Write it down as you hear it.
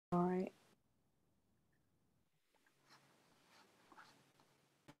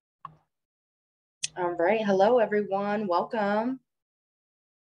All right. Hello, everyone. Welcome.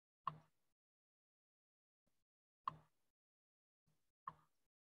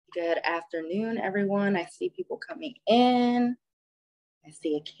 Good afternoon, everyone. I see people coming in. I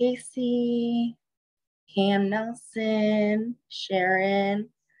see a Casey, Cam Nelson, Sharon.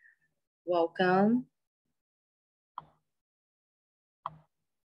 Welcome.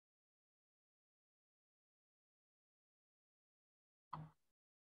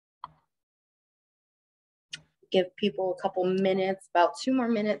 Give people a couple minutes, about 2 more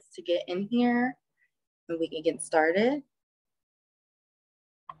minutes to get in here, and we can get started.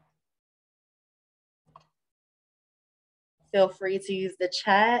 Feel free to use the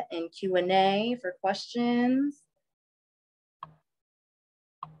chat and Q&A for questions.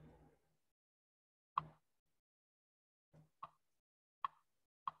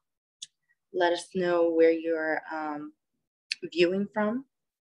 Let us know where you're viewing from.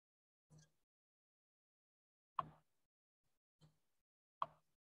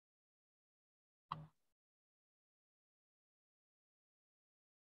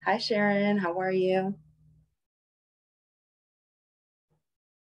 Hi, Sharon. How are you?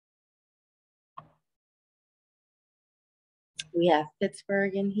 We have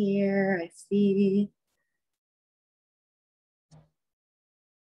Pittsburgh in here. I see.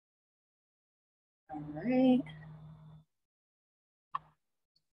 All right.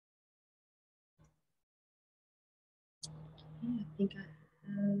 I think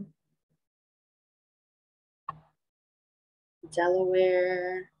I have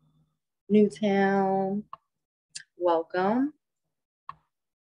Delaware, Newtown. Welcome.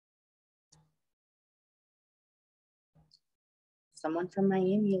 Someone from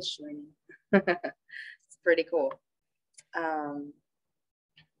Miami is joining. It's pretty cool. Um,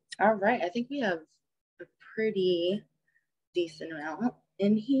 all right. I think we have a pretty decent amount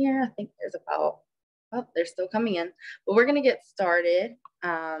in here. I think there's about, oh, they're still coming in. But we're going to get started.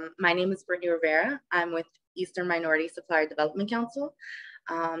 My name is Brittany Rivera. I'm with Eastern Minority Supplier Development Council.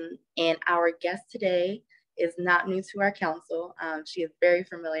 And our guest today is not new to our council. She is very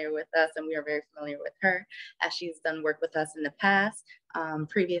familiar with us, and we are very familiar with her as she's done work with us in the past.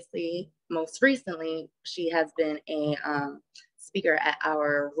 Previously, most recently, she has been a speaker at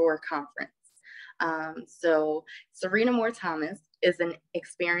our ROAR conference. So Serena Moore Thomas is an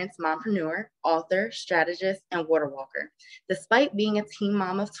experienced mompreneur, author, strategist, and water walker. Despite being a teen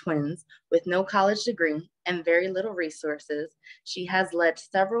mom of twins with no college degree and very little resources, she has led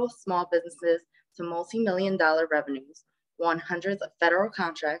several small businesses to multi-million-dollar revenues, won hundreds of federal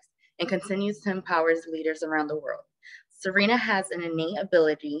contracts, and continues to empower leaders around the world. Serena has an innate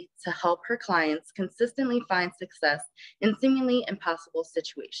ability to help her clients consistently find success in seemingly impossible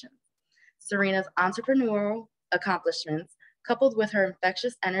situations. Serena's entrepreneurial accomplishments, coupled with her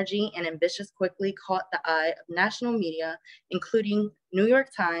infectious energy and ambitions, quickly caught the eye of national media, including New York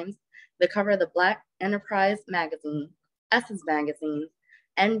Times, the cover of the Black Enterprise magazine, Essence magazine,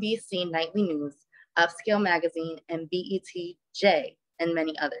 NBC Nightly News, Upscale magazine, and BETJ, and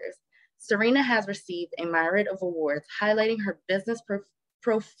many others. Serena has received a myriad of awards highlighting her business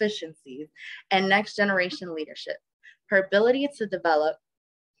proficiencies and next generation leadership. Her ability to develop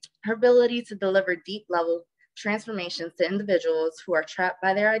Her ability to deliver deep level transformations to individuals who are trapped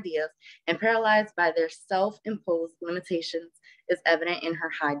by their ideas and paralyzed by their self imposed limitations is evident in her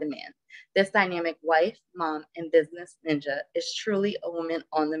high demand. This dynamic wife, mom, and business ninja is truly a woman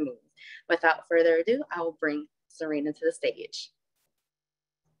on the move. Without further ado, I will bring Serena to the stage.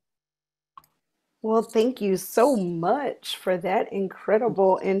 Well, thank you so much for that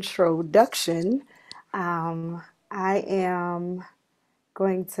incredible introduction. Um, I am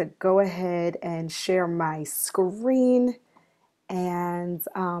going to go ahead and share my screen. And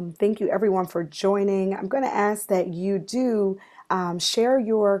thank you everyone for joining. I'm going to ask that you do share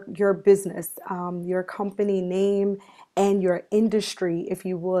your business, your company name, and your industry, if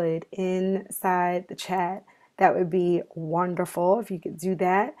you would, inside the chat. That would be wonderful if you could do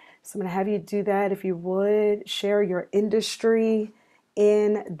that. So I'm going to have you do that if you would. Share your industry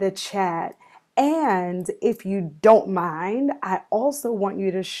in the chat. And if you don't mind, I also want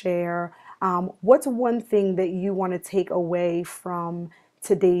you to share what's one thing that you want to take away from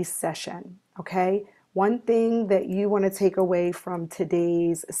today's session? Okay, one thing that you want to take away from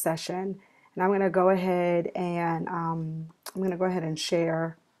today's session, and I'm going to go ahead and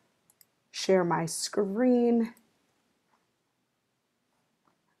share my screen.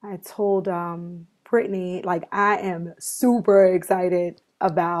 I told Brittany, like, I am super excited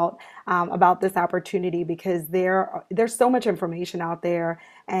about this opportunity because there's so much information out there,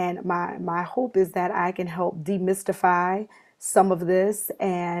 and my hope is that I can help demystify some of this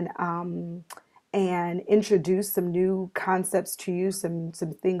and introduce some new concepts to you, some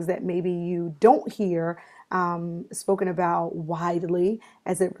things that maybe you don't hear spoken about widely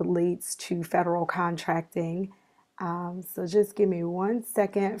as it relates to federal contracting. So just give me 1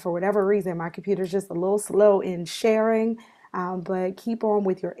 second. For whatever reason, my computer's just a little slow in sharing, but keep on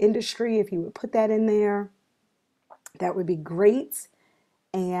with your industry. If you would put that in there, that would be great.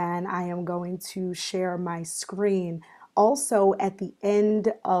 And I am going to share my screen. Also, at the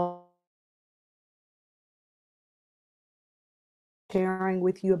end of sharing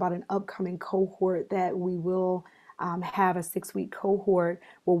with you about an upcoming cohort that we will have a 6-week cohort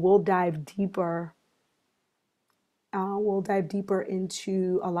where we'll dive deeper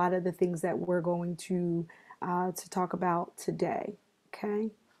into a lot of the things that we're going to talk about today. Okay,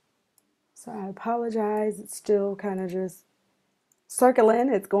 so I apologize. It's still kind of just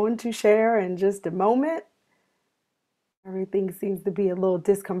circling. It's going to share in just a moment. Everything seems to be a little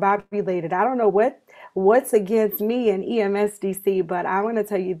discombobulated. I don't know what's against me and EMSDC, but I want to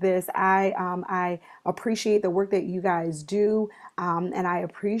tell you this. I appreciate the work that you guys do, and I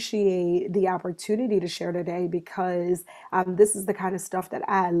appreciate the opportunity to share today because this is the kind of stuff that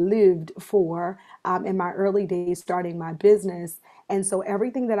I lived for in my early days starting my business. And so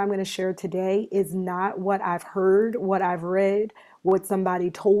everything that I'm going to share today is not what I've heard, what I've read, what somebody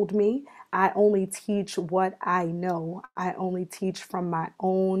told me. I only teach what I know. I only teach from my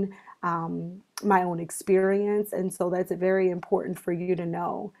own experience, and so that's very important for you to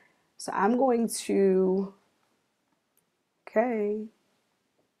know. So I'm going to. Okay,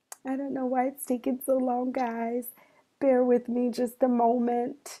 I don't know why it's taking so long, guys. Bear with me just a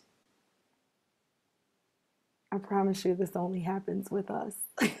moment. I promise you, this only happens with us.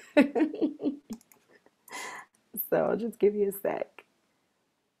 So I'll just give you a sec,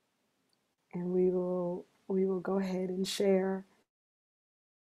 and we will go ahead and share.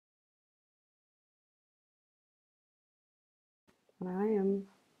 I am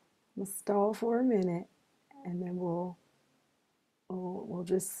gonna stall for a minute, and then we'll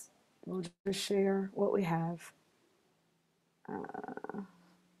just share what we have.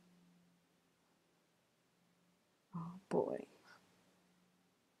 Oh boy,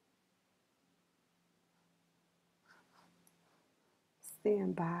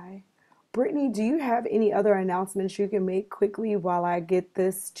 stand by. Brittany, do you have any other announcements you can make quickly while I get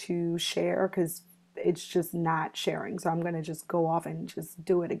this to share? Because it's just not sharing. So I'm going to just go off and just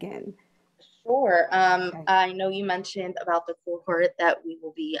do it again. Sure. Okay. I know you mentioned about the cohort that we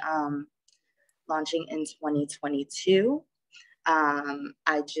will be launching in 2022.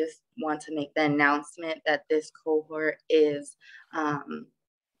 I just want to make the announcement that this cohort is a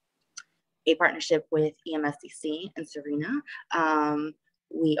partnership with EMSDC and Serena.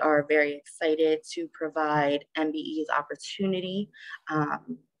 We are very excited to provide MBE's opportunity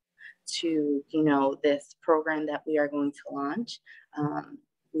to, this program that we are going to launch.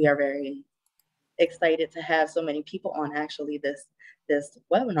 We are very excited to have so many people on actually this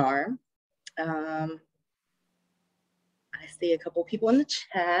webinar. I see a couple people in the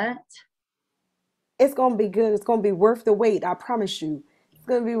chat. It's going to be good. It's going to be worth the wait. I promise you. It's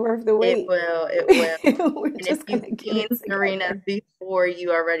going to be worth the It wait. will, it will. We're And if just going you've to get seen it Serena together. before,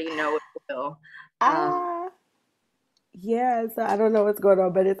 you already know it will. Um, Ah, yeah, so I don't know what's going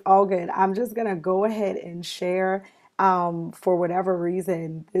on, but it's all good. I'm just gonna go ahead and share. For whatever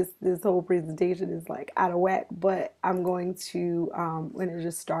reason, this whole presentation is like out of whack, but I'm going to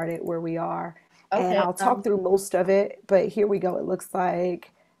just start it where we are, and okay. I'll talk through most of it. But here we go.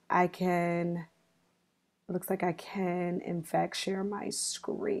 I can. It looks like I can, in fact, share my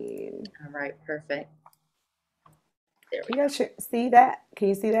screen. All right, perfect. There Can we you guys see that? Can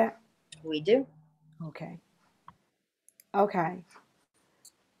you see that? go. We do. Okay. Okay.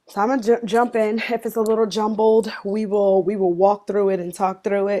 So I'm gonna jump in. If it's a little jumbled, we will walk through it and talk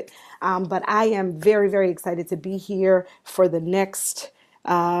through it. But I am very very excited to be here for the next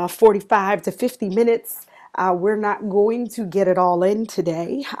 45 to 50 minutes. We're not going to get it all in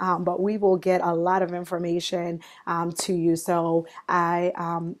today, but we will get a lot of information to you. So I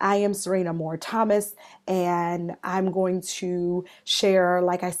am Serena Moore Thomas, and I'm going to share,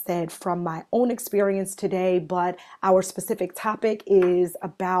 like I said, from my own experience today. But our specific topic is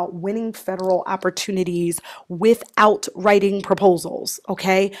about winning federal opportunities without writing proposals.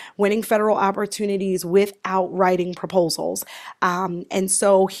 Okay, winning federal opportunities without writing proposals. And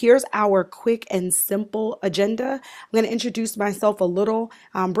so here's our quick and simple agenda. I'm going to introduce myself a little.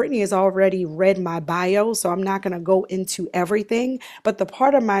 Brittany has already read my bio, so I'm not going to go into everything. But the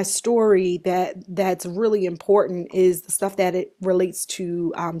part of my story that's really important is the stuff that it relates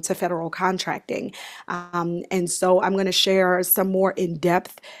to federal contracting. And so I'm going to share some more in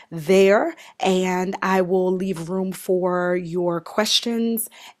depth there, and I will leave room for your questions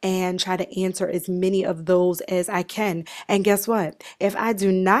and try to answer as many of those as I can. And guess what? If I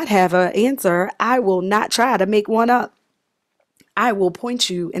do not have an answer, I will not try to make one up. I will point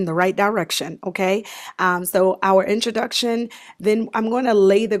you in the right direction. Okay. So, our introduction, then I'm going to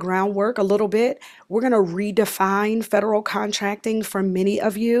lay the groundwork a little bit. We're going to redefine federal contracting for many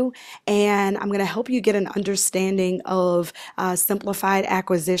of you, and I'm going to help you get an understanding of simplified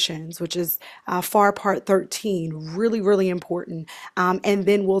acquisitions, which is FAR Part 13, really, really important. And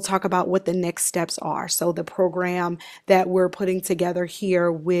then we'll talk about what the next steps are. So, the program that we're putting together here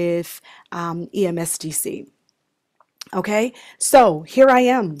with EMSDC. Okay, so here I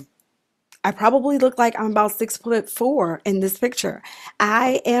am. I probably look like I'm about 6'4" in this picture.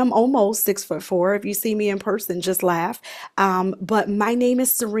 I am almost 6'4". If you see me in person, just laugh. But my name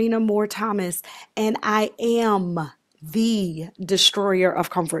is Serena Moore Thomas, and I am the destroyer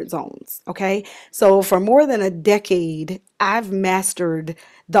of comfort zones. Okay, so for more than a decade, I've mastered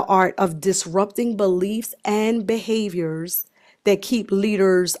the art of disrupting beliefs and behaviors that keep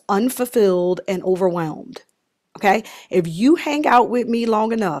leaders unfulfilled and overwhelmed. Okay. If you hang out with me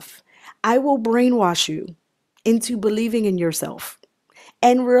long enough, I will brainwash you into believing in yourself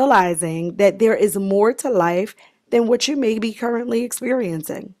and realizing that there is more to life than what you may be currently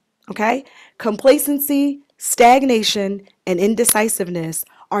experiencing. Okay. Complacency, stagnation, and indecisiveness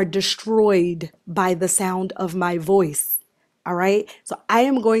are destroyed by the sound of my voice. All right. So I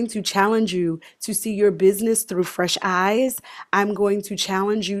am going to challenge you to see your business through fresh eyes. I'm going to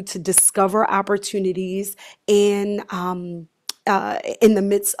challenge you to discover opportunities in the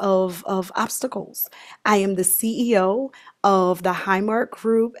midst of obstacles. I am the CEO of the Highmark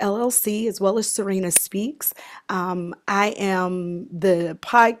Group LLC, as well as Serena Speaks. I am the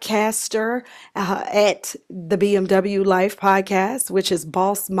podcaster at the BMW Life podcast, which is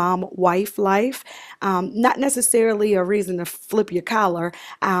Boss Mom Wife Life. Not necessarily a reason to flip your collar.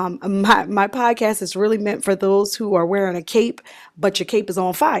 My podcast is really meant for those who are wearing a cape, but your cape is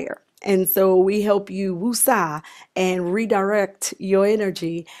on fire. And so we help you woosah and redirect your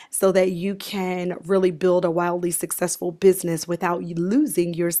energy so that you can really build a wildly successful business without you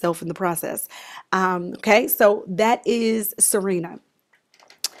losing yourself in the process. Okay, so that is Serena.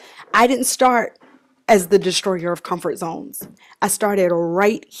 I didn't start as the destroyer of comfort zones. I started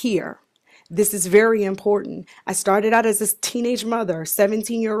right here. This is very important. I started out as a teenage mother,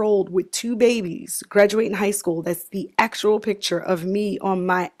 17-year-old with two babies, graduating high school. That's the actual picture of me on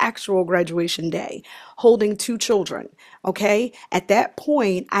my actual graduation day, holding two children. Okay. At that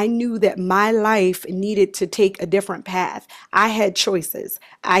point, I knew that my life needed to take a different path. I had choices.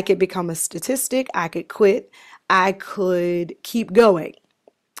 I could become a statistic, I could quit, I could keep going.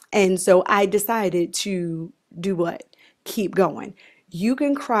 And so I decided to do what? Keep going. You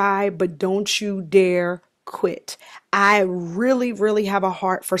can cry, but don't you dare quit. I really, really have a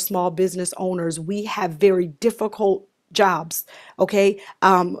heart for small business owners. We have very difficult jobs. Okay.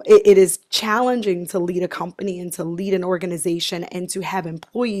 It is challenging to lead a company and to lead an organization and to have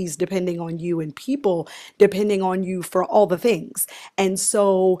employees depending on you and people depending on you for all the things. And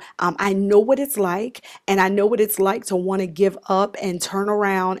so I know what it's like, and I know what it's like to want to give up and turn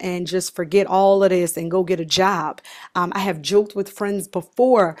around and just forget all of this and go get a job. I have joked with friends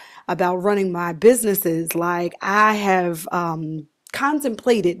before about running my businesses. Like I have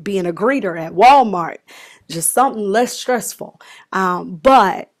contemplated being a greeter at Walmart, just something less stressful.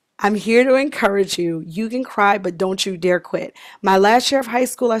 But I'm here to encourage you. You can cry, but don't you dare quit. My last year of high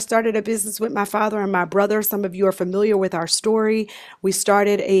school, I started a business with my father and my brother. Some of you are familiar with our story. We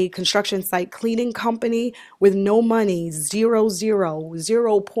started a construction site cleaning company with no money,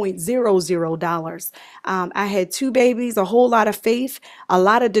 $0.00. I had two babies, a whole lot of faith, a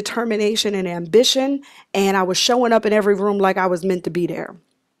lot of determination and ambition, and I was showing up in every room like I was meant to be there.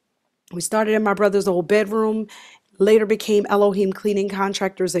 We started in my brother's old bedroom, later became Elohim Cleaning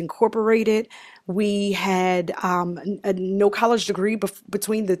Contractors Incorporated. We had no college degree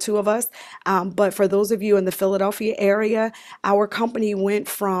between the two of us. But for those of you in the Philadelphia area, our company went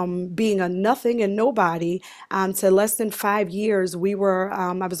from being a nothing and nobody to less than 5 years. I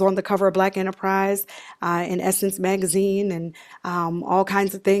was on the cover of Black Enterprise, in Essence Magazine, and all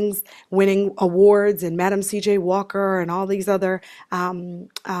kinds of things, winning awards, and Madam C.J. Walker, and all these other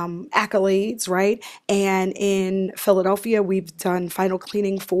accolades, right? And in Philadelphia, we've done final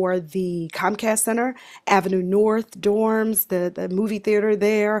cleaning for the Comcast Center, Avenue North dorms, the movie theater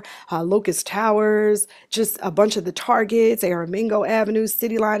there, Locust Towers, just a bunch of the Targets, Aramingo Avenue,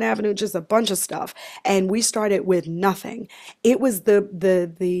 City Line Avenue, just a bunch of stuff. And we started with nothing. It was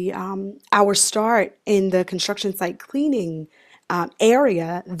the our start in the construction site cleaning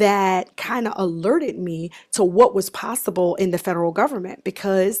area that kind of alerted me to what was possible in the federal government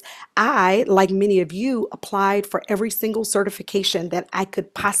because I, like many of you, applied for every single certification that I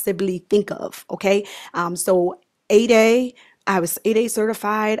could possibly think of. Okay. So 8A, I was 8A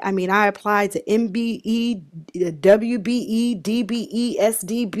certified. I mean, I applied to MBE, WBE, DBE,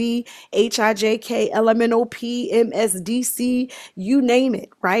 SDB, HIJK, LMNOP, MSDC, you name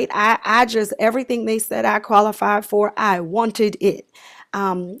it, right? I just, everything they said I qualified for, I wanted it.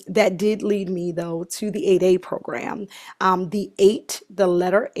 That did lead me though to the 8A program. The eight, the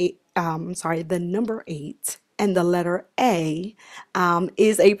letter eight, sorry, the number eight and the letter A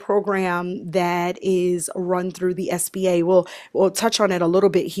is a program that is run through the SBA. We'll touch on it a little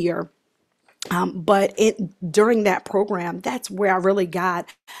bit here. But during that program, that's where I really got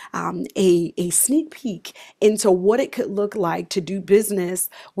a sneak peek into what it could look like to do business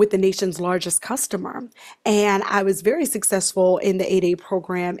with the nation's largest customer. And I was very successful in the 8A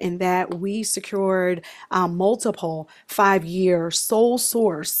program in that we secured multiple 5-year sole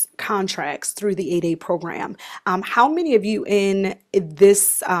source contracts through the 8A program. How many of you in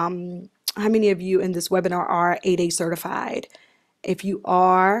this? How many of you in this webinar are 8A certified? If you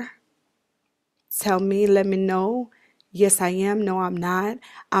are, tell me, let me know. Yes, I am. No, I'm not.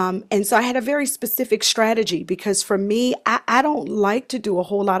 And so I had a very specific strategy because for me, I don't like to do a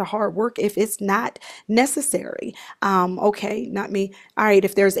whole lot of hard work if it's not necessary. Okay, not me. All right,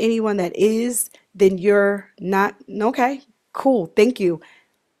 if there's anyone that is, then you're not. Okay, cool. Thank you.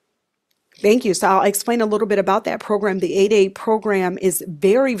 Thank you. So I'll explain a little bit about that program. The 8A program is a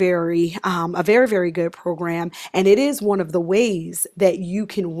very, very good program. And it is one of the ways that you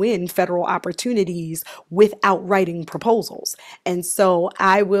can win federal opportunities without writing proposals. And so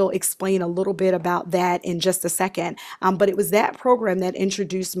I will explain a little bit about that in just a second. But it was that program that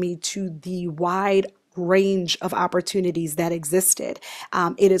introduced me to the wide range of opportunities that existed.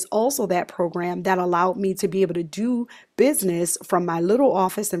 It is also that program that allowed me to be able to do business from my little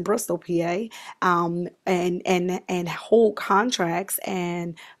office in Bristol, PA, and hold contracts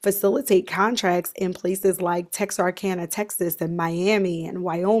and facilitate contracts in places like Texarkana, Texas, and Miami, and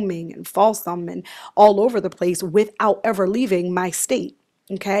Wyoming, and Folsom, and all over the place without ever leaving my state.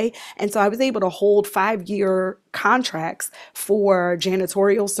 Okay. And so I was able to hold 5-year contracts for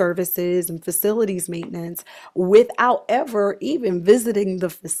janitorial services and facilities maintenance without ever even visiting the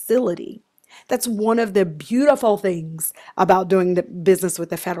facility. That's one of the beautiful things about doing the business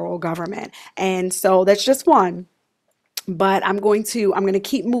with the federal government. And so that's just one. But I'm going to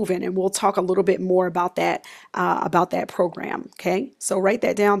keep moving and we'll talk a little bit more about that program. Okay. So write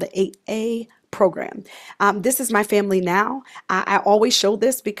that down, the 8A program. This is my family now. I always show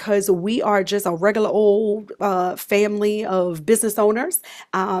this because we are just a regular old family of business owners.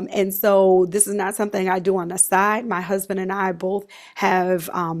 And so this is not something I do on the side. My husband and I both have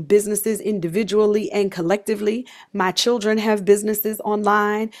businesses individually and collectively. My children have businesses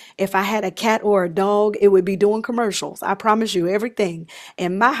online. If I had a cat or a dog, it would be doing commercials. I promise you, everything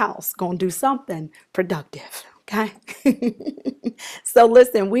in my house gonna do something productive. Okay. So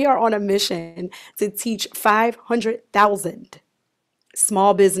listen, we are on a mission to teach 500,000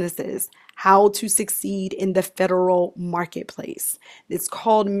 small businesses how to succeed in the federal marketplace. It's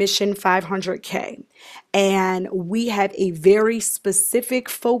called Mission 500K. And we have a very specific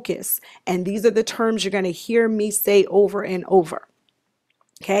focus. And these are the terms you're going to hear me say over and over.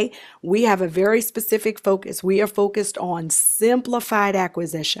 Okay. We have a very specific focus. We are focused on simplified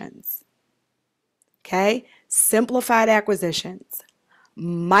acquisitions. Okay. Simplified acquisitions,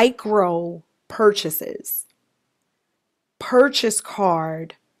 micro purchases, purchase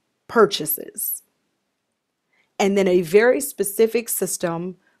card purchases, and then a very specific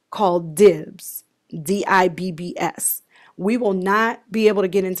system called DIBS, DIBBS. We will not be able to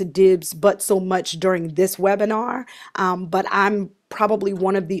get into DIBS but so much during this webinar, but I'm probably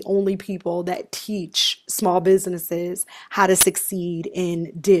one of the only people that teach small businesses how to succeed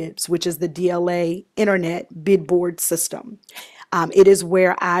in DIBS, which is the DLA Internet Bid Board System. It is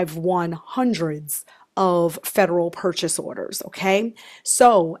where I've won hundreds of federal purchase orders. Okay.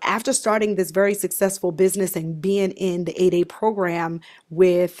 So after starting this very successful business and being in the 8A program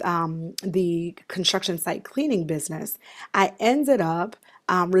with the construction site cleaning business, I ended up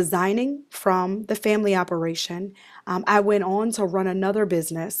resigning from the family operation. I went on to run another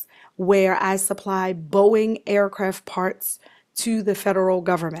business where I supply Boeing aircraft parts to the federal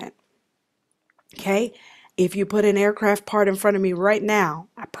government. Okay. If you put an aircraft part in front of me right now,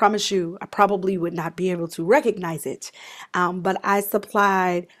 I promise you, I probably would not be able to recognize it. But I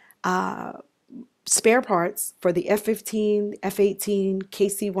supplied spare parts for the F-15, F-18,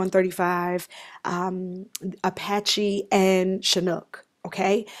 KC-135, Apache, and Chinook.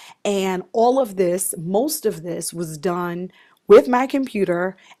 Okay. And all of this, most of this was done with my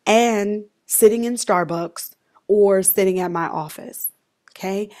computer and sitting in Starbucks or sitting at my office.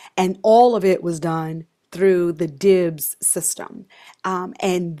 Okay. And all of it was done through the DIBS system.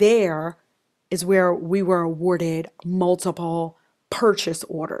 And there is where we were awarded multiple purchase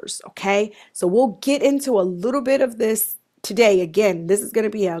orders. Okay. So we'll get into a little bit of this today. Again, this is going to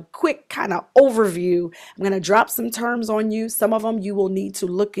be a quick kind of overview. I'm going to drop some terms on you. Some of them you will need to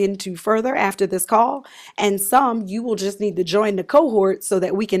look into further after this call, and some you will just need to join the cohort so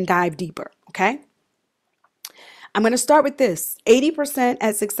that we can dive deeper. Okay. I'm going to start with this 80%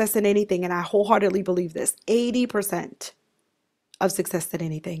 at success in anything. And I wholeheartedly believe this 80% of success at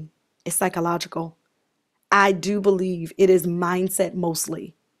anything is psychological. I do believe it is mindset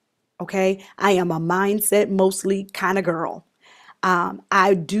mostly. Okay. I am a mindset mostly kind of girl.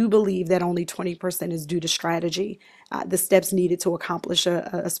 I do believe that only 20% is due to strategy, the steps needed to accomplish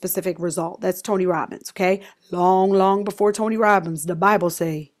a specific result. That's Tony Robbins. Okay. Long, long before Tony Robbins, the Bible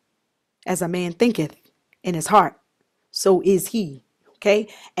say, as a man thinketh in his heart, so is he. Okay.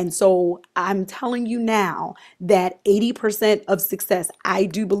 And so I'm telling you now that 80% of success, I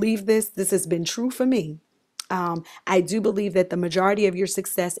do believe this. This has been true for me. I do believe that the majority of your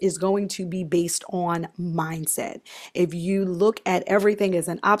success is going to be based on mindset. If you look at everything as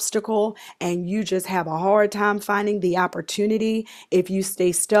an obstacle and you just have a hard time finding the opportunity, if you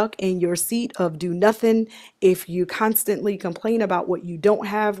stay stuck in your seat of do nothing, if you constantly complain about what you don't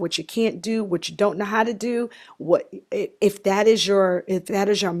have, what you can't do, what you don't know how to do, if that is your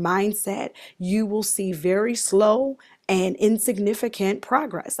mindset, you will see very slow and insignificant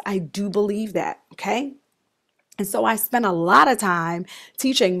progress. I do believe that. Okay. And so I spent a lot of time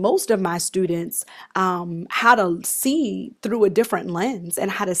teaching most of my students how to see through a different lens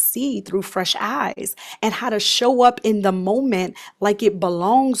and how to see through fresh eyes and how to show up in the moment like it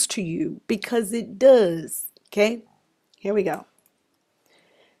belongs to you, because it does. Okay, here we go.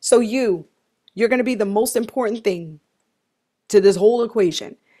 So you're going to be the most important thing to this whole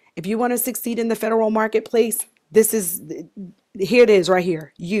equation. If you want to succeed in the federal marketplace, here it is right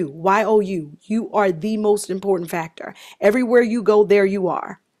here. You, you are the most important factor. Everywhere you go, there you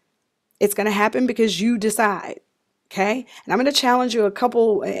are. It's going to happen because you decide. Okay. And I'm going to challenge you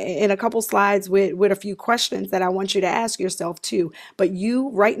in a couple slides with a few questions that I want you to ask yourself too. But you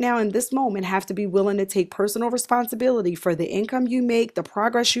right now in this moment have to be willing to take personal responsibility for the income you make, the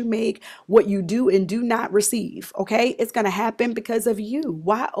progress you make, what you do and do not receive. Okay. It's going to happen because of you.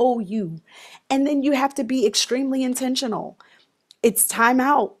 You. And then you have to be extremely intentional. It's time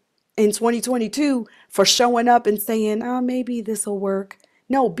out in 2022 for showing up and saying, oh, maybe this will work.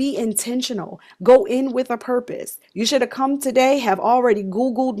 No, be intentional. Go in with a purpose. You should have come today, have already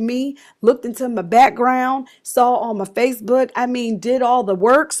Googled me, looked into my background, saw on my Facebook. Did all the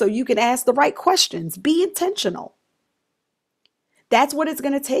work so you can ask the right questions. Be intentional. That's what it's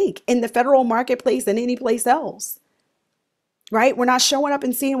going to take in the federal marketplace and any place else. Right? We're not showing up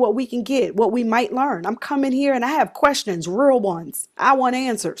and seeing what we can get, what we might learn. I'm coming here and I have questions, real ones. I want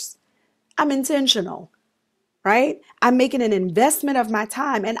answers. I'm intentional. Right? I'm making an investment of my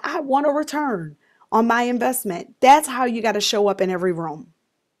time and I want a return on my investment. That's how you got to show up in every room.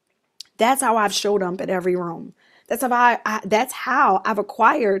 That's how I've showed up in every room. That's how I've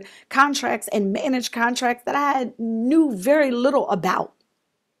acquired contracts and managed contracts that I knew very little about,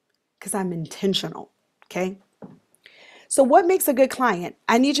 because I'm intentional. Okay. So what makes a good client?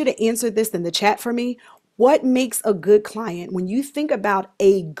 I need you to answer this in the chat for me. What makes a good client? When you think about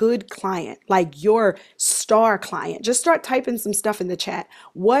a good client, like your star client, just start typing some stuff in the chat.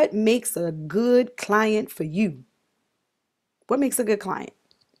 What makes a good client for you? What makes a good client?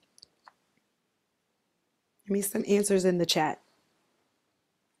 Give me some answers in the chat.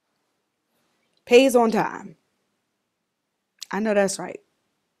 Pays on time. I know that's right.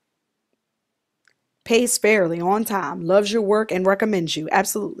 Pays fairly, on time, loves your work and recommends you.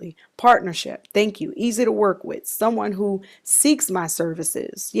 Absolutely. Partnership. Thank you. Easy to work with. Someone who seeks my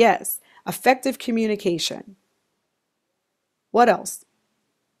services. Yes. Effective communication. What else?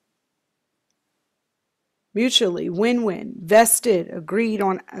 Mutually, win-win, vested, agreed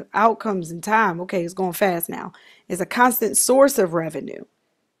on outcomes and time. Okay, it's going fast now. Is a constant source of revenue.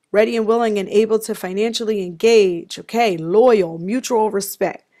 Ready and willing and able to financially engage. Okay, loyal, mutual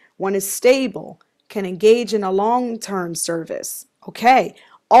respect. One is stable, can engage in a long-term service. Okay,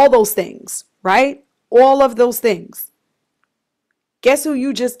 all those things. right? All of those things. Guess who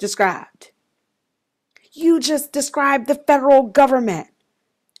you just described? You just described the federal government.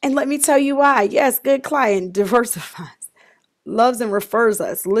 And let me tell you why. Yes, good client diversifies, loves and refers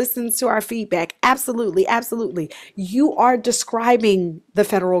us, listens to our feedback. Absolutely, absolutely. You are describing the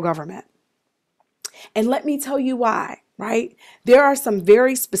federal government. And let me tell you why, right? There are some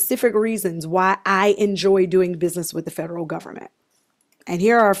very specific reasons why I enjoy doing business with the federal government. And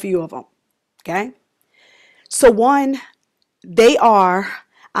here are a few of them, okay? So, one, they are,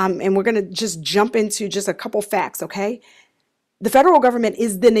 and we're going to just jump into just a couple facts, okay? The federal government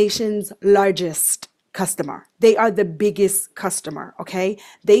is the nation's largest customer. They are the biggest customer, okay?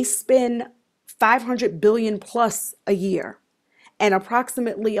 They spend 500 billion plus a year, and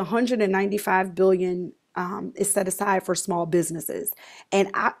approximately 195 billion is set aside for small businesses.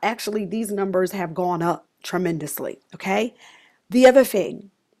 And actually, these numbers have gone up tremendously, okay? The other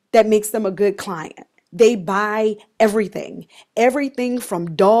thing that makes them a good client, they buy everything, everything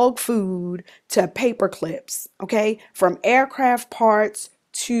from dog food to paper clips, okay? From aircraft parts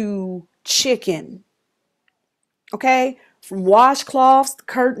to chicken, okay? From washcloths,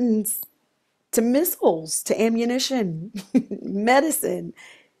 curtains, to missiles, to ammunition, medicine,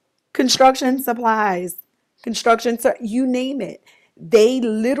 construction supplies, you name it. They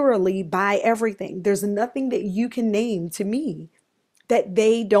literally buy everything. There's nothing that you can name to me that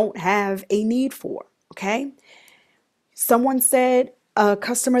they don't have a need for, okay? Someone said a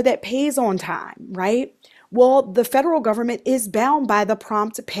customer that pays on time, right? Well, the federal government is bound by the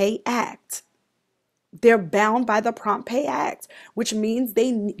Prompt Pay Act. They're bound by the Prompt Pay Act, which means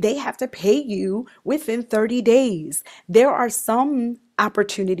they have to pay you within 30 days. There are some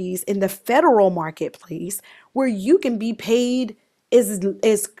opportunities in the federal marketplace where you can be paid as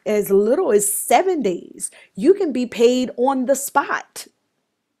little as 7 days. You can be paid on the spot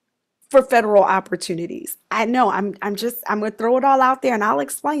for federal opportunities. I know I'm going to throw it all out there and I'll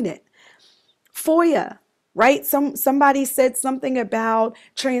explain it. FOIA, right? Somebody said something about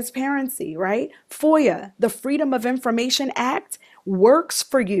transparency, right? FOIA, the Freedom of Information Act, works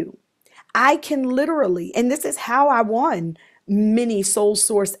for you. I can literally, and this is how I won many sole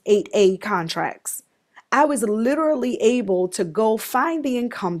source 8A contracts. I was literally able to go find the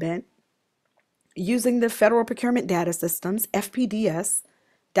incumbent using the Federal Procurement Data Systems, FPDS.gov.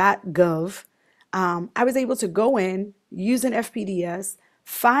 I was able to go in using FPDS,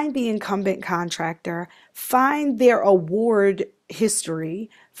 find the incumbent contractor, find their award history,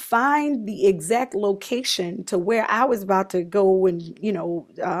 find the exact location to where I was about to go and,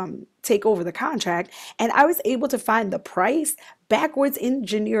 take over the contract. And I was able to find the price, backwards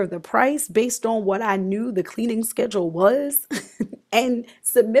engineer the price based on what I knew the cleaning schedule was, and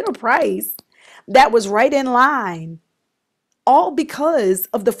submit a price that was right in line, all because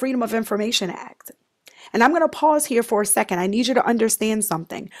of the Freedom of Information Act. And I'm going to pause here for a second. I need you to understand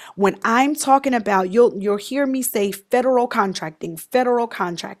something. When I'm talking about, you'll hear me say federal contracting, federal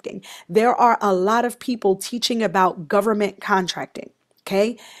contracting. There are a lot of people teaching about government contracting,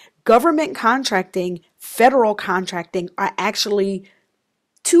 okay? Government contracting, federal contracting are actually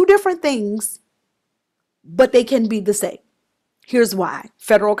two different things, but they can be the same. Here's why.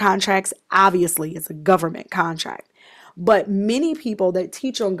 Federal contracts, obviously, is a government contract. But many people that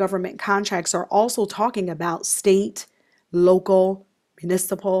teach on government contracts are also talking about state, local,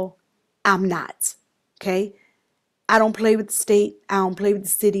 municipal. I'm not, okay? I don't play with the state. I don't play with the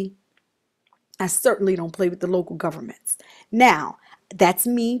city. I certainly don't play with the local governments. Now, that's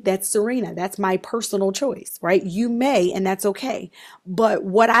me. That's Serena. That's my personal choice, right? You may, and that's okay. But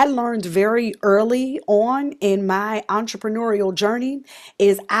what I learned very early on in my entrepreneurial journey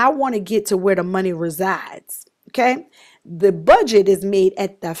is I want to get to where the money resides, okay? The budget is made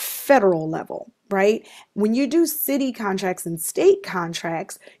at the federal level, right? When you do city contracts and state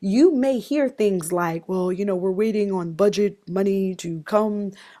contracts, you may hear things like, well, we're waiting on budget money to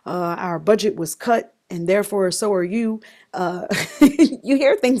come. Our budget was cut and therefore so are you. You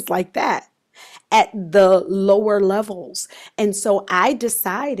hear things like that at the lower levels. And so I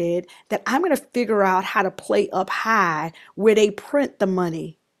decided that I'm going to figure out how to play up high where they print the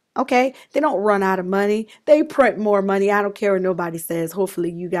money. Okay, they don't run out of money. They print more money. I don't care what nobody says. Hopefully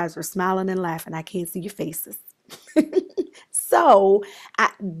you guys are smiling and laughing. I can't see your faces. So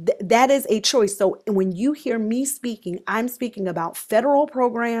that is a choice. So when you hear me speaking, I'm speaking about federal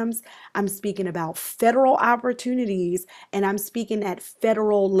programs. I'm speaking about federal opportunities, and I'm speaking at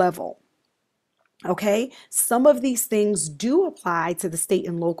federal level. Okay, some of these things do apply to the state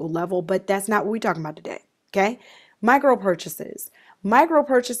and local level, but that's not what we're talking about today. Okay, micro purchases. Micro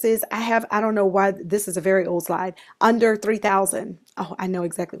purchases, I don't know why this is a very old slide. Under 3,000. Oh, I know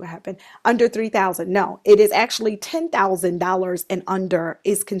exactly what happened. Under 3,000. No, it is actually $10,000 and under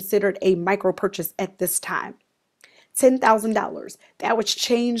is considered a micro purchase at this time. $10,000. That was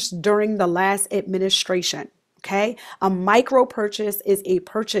changed during the last administration. Okay. A micro purchase is a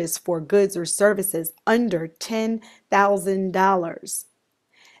purchase for goods or services under $10,000.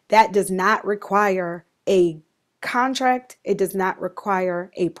 That does not require a contract. It does not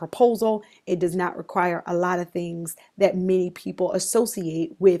require a proposal. It does not require a lot of things that many people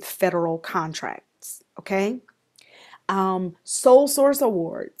associate with federal contracts. Okay. Sole source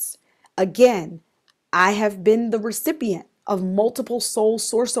awards. Again, I have been the recipient of multiple sole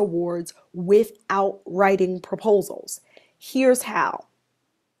source awards without writing proposals. Here's how.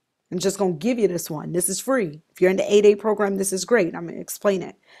 I'm just going to give you this one. This is free. If you're in the 8A program, this is great. I'm going to explain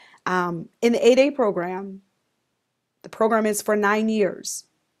it. In the 8A program, the program is for 9 years.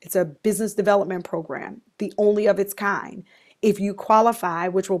 It's a business development program, the only of its kind. If you qualify,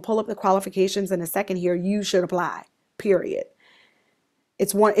 which we'll pull up the qualifications in a second here, you should apply, period.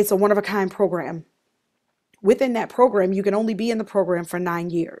 It's a one-of-a-kind program. Within that program, you can only be in the program for 9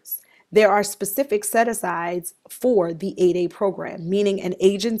 years. There are specific set-asides for the 8A program, meaning an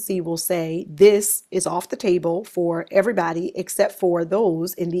agency will say this is off the table for everybody except for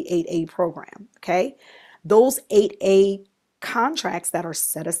those in the 8A program, okay? Those 8A contracts that are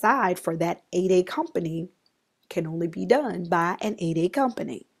set aside for that 8A company can only be done by an 8A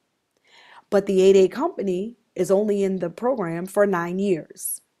company. But the 8A company is only in the program for 9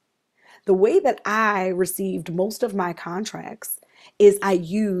 years. The way that I received most of my contracts is I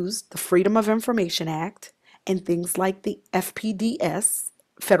used the Freedom of Information Act and things like the FPDS,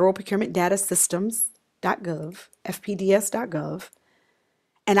 Federal Procurement Data Systems.gov, FPDS.gov,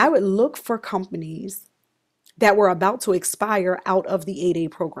 and I would look for companies that were about to expire out of the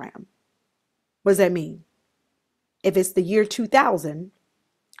 8A program. What does that mean? If it's the year 2000,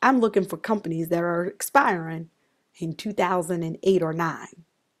 I'm looking for companies that are expiring in 2008 or 9.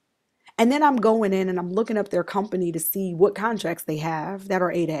 And then I'm going in and I'm looking up their company to see what contracts they have that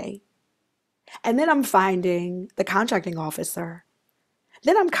are 8A. And then I'm finding the contracting officer.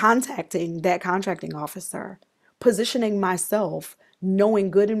 Then I'm contacting that contracting officer, positioning myself, knowing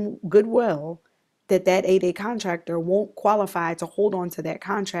good and good well that 8A contractor won't qualify to hold on to that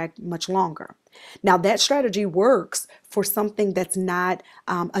contract much longer. Now, that strategy works for something that's not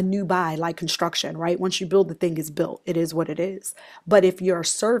a new buy like construction, right? Once you build, the thing is built. It is what it is. But if you're a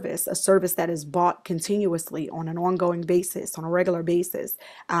service that is bought continuously on an ongoing basis, on a regular basis,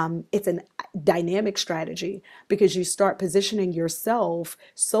 it's a dynamic strategy because you start positioning yourself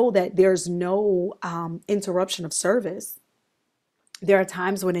so that there's no interruption of service. There are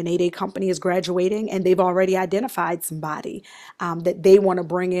times when an 8A company is graduating and they've already identified somebody that they want to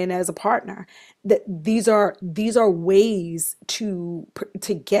bring in as a partner. These are ways to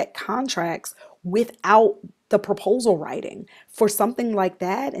get contracts without the proposal writing. For something like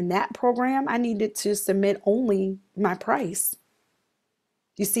that in that program, I needed to submit only my price.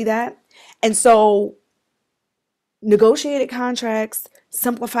 You see that? And so negotiated contracts,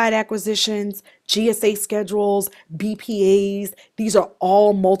 simplified acquisitions, GSA schedules, BPAs, these are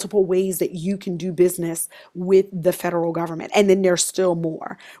all multiple ways that you can do business with the federal government. And then there's still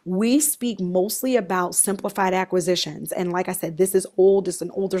more. We speak mostly about simplified acquisitions. And like I said, this is old, it's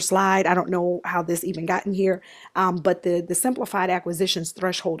an older slide. I don't know how this even got in here. But the simplified acquisitions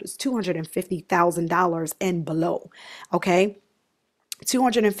threshold is $250,000 and below. Okay.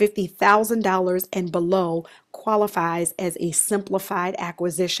 $250,000 and below qualifies as a simplified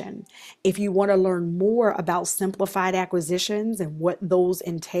acquisition. If you want to learn more about simplified acquisitions and what those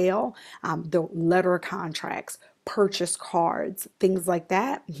entail, the letter contracts, purchase cards, things like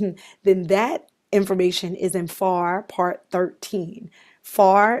that, then that information is in FAR Part 13.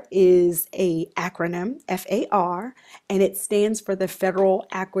 FAR is a acronym, FAR, and it stands for the Federal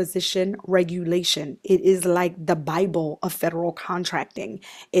Acquisition Regulation. It is like the Bible of federal contracting.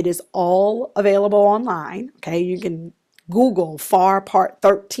 It is all available online. Okay, you can Google FAR Part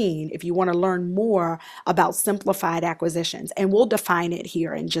 13 if you want to learn more about simplified acquisitions, and we'll define it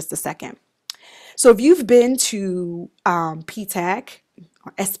here in just a second. So if you've been to PTAC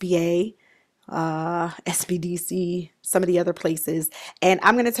or SBA, SBDC, some of the other places. And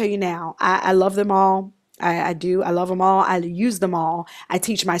I'm going to tell you now, I love them all. I do. I love them all. I use them all. I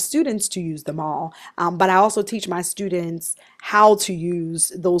teach my students to use them all. But I also teach my students how to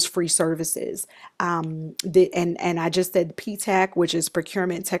use those free services. And I just said PTAC, which is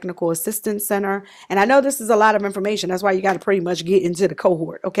Procurement Technical Assistance Center. And I know this is a lot of information. That's why you got to pretty much get into the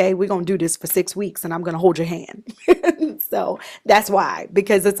cohort. Okay. We're going to do this for 6 weeks and I'm going to hold your hand. So that's why,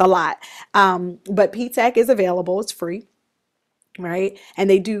 because it's a lot. But PTAC is available. It's free, right? And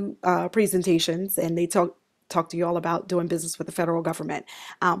they do presentations and they talk to you all about doing business with the federal government.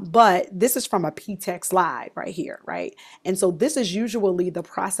 But this is from a PTEC slide right here, right? And so this is usually the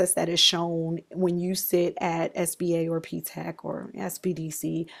process that is shown when you sit at SBA or PTEC or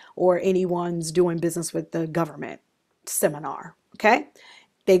SBDC or anyone's doing business with the government seminar, okay?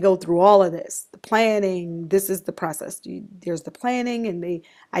 They go through all of this, the planning. This is the process. There's the planning, and they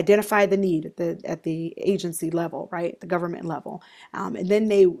identify the need at the agency level, right, the government level, and then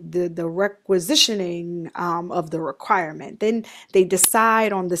the requisitioning of the requirement. Then they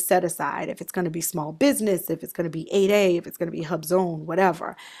decide on the set aside if it's going to be small business, if it's going to be 8A, if it's going to be HUBZone,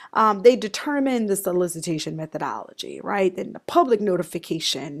 whatever. They determine the solicitation methodology, right? Then the public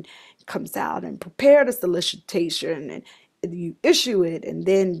notification comes out and prepare the solicitation, and you issue it, and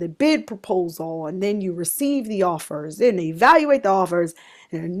then the bid proposal, and then you receive the offers, then evaluate the offers,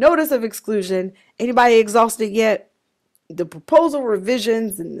 and a notice of exclusion. Anybody exhausted yet? The proposal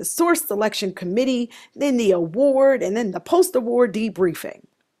revisions and the source selection committee, then the award, and then the post-award debriefing.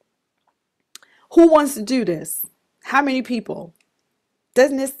 Who wants to do this? How many people?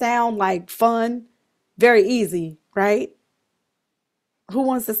 Doesn't this sound like fun? Very easy, right? Who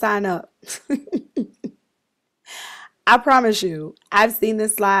wants to sign up? I promise you, I've seen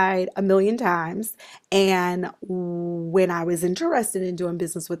this slide a million times. And when I was interested in doing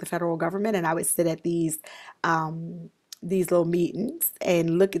business with the federal government, and I would sit at these little meetings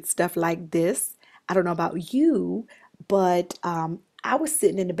and look at stuff like this, I don't know about you, but I was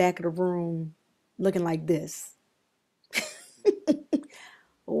sitting in the back of the room looking like this.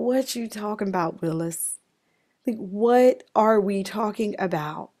 What you talking about, Willis? Like, what are we talking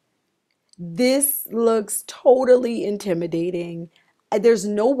about? This looks totally intimidating. There's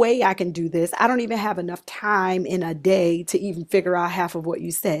no way I can do this. I don't even have enough time in a day to even figure out half of what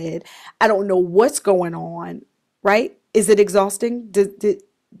you said. I don't know what's going on, right? Is it exhausting? Do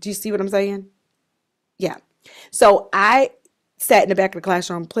you see what I'm saying? Yeah. So I sat in the back of the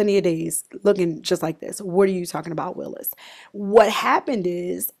classroom plenty of days looking just like this. What are you talking about, Willis? What happened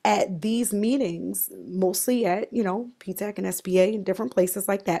is at these meetings, mostly at, PTAC and SBA and different places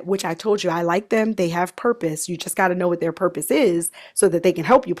like that, which I told you I like them. They have purpose. You just got to know what their purpose is so that they can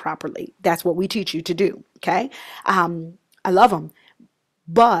help you properly. That's what we teach you to do. Okay. I love them,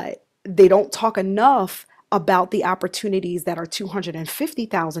 but they don't talk enough about the opportunities that are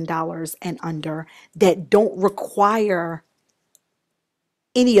 $250,000 and under that don't require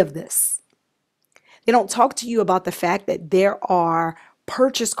any of this. They don't talk to you about the fact that there are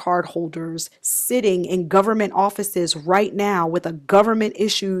purchase card holders sitting in government offices right now with a government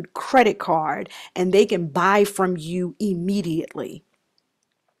issued credit card, and they can buy from you immediately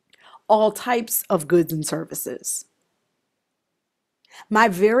all types of goods and services. My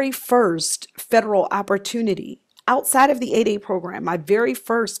very first federal opportunity outside of the 8A program, my very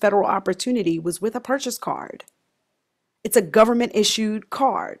first federal opportunity was with a purchase card. It's a government issued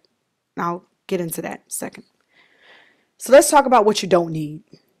card. I'll get into that in a second. So let's talk about what you don't need.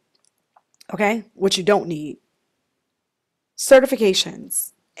 Okay? What you don't need.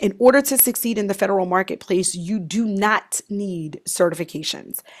 Certifications. In order to succeed in the federal marketplace, you do not need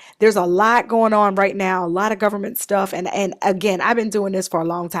certifications. There's a lot going on right now, a lot of government stuff. And again, I've been doing this for a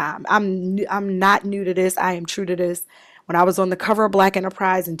long time. I'm not new to this. I am true to this. When I was on the cover of Black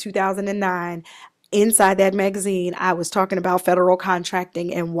Enterprise in 2009, inside that magazine, I was talking about federal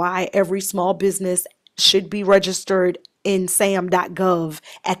contracting and why every small business should be registered in sam.gov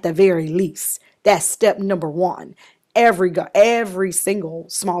at the very least. That's step number one. Every single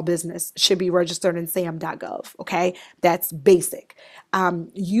small business should be registered in sam.gov. Okay, that's basic.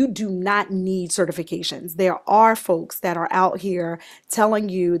 You do not need certifications. There are folks that are out here telling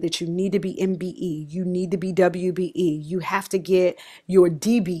you that you need to be MBE, you need to be WBE, you have to get your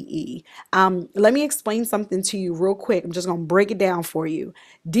DBE. Let me explain something to you real quick. I'm just going to break it down for you.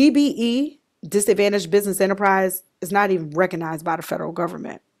 DBE, Disadvantaged Business Enterprise, is not even recognized by the federal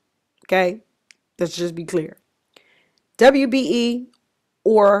government. Okay, let's just be clear. WBE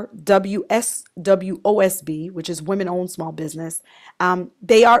or WOSB, which is women-owned small business,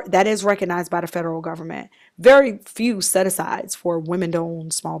 that is recognized by the federal government. Very few set-asides for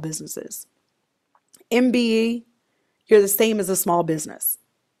women-owned small businesses. MBE, you're the same as a small business.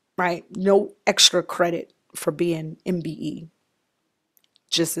 right? No extra credit for being MBE,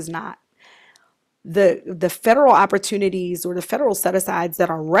 just is not. The federal opportunities or the federal set asides that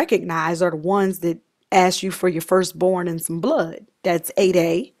are recognized are the ones that ask you for your firstborn and some blood. That's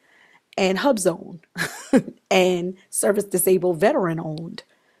 8A and HUBZone and service disabled veteran owned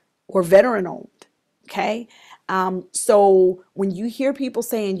or veteran owned. Okay. So when you hear people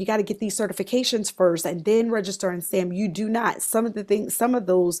saying you got to get these certifications first and then register in SAM, you do not. Some of the things, some of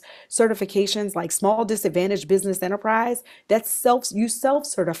those certifications like small disadvantaged business enterprise, that's you self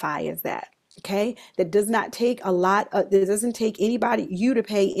certify as that. Okay, that does not take a lot of, it doesn't take anybody, you to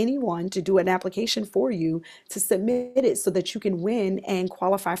pay anyone to do an application for you to submit it so that you can win and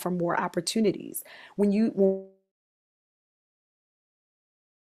qualify for more opportunities. When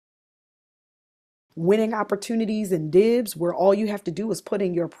winning opportunities and dibs where all you have to do is put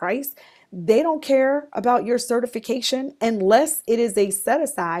in your price, they don't care about your certification unless it is a set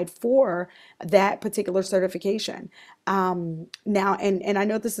aside for that particular certification. Now, and I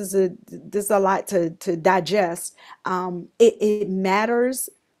know this is a lot to digest. It matters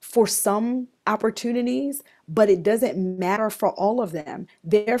for some opportunities, but it doesn't matter for all of them.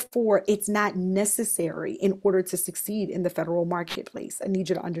 Therefore, it's not necessary in order to succeed in the federal marketplace. I need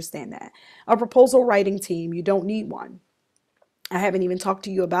you to understand that. A proposal writing team, you don't need one. I haven't even talked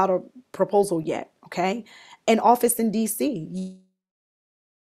to you about a proposal yet, okay? An office in DC,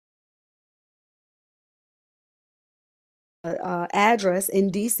 address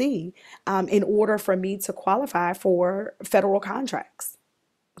in DC, in order for me to qualify for federal contracts,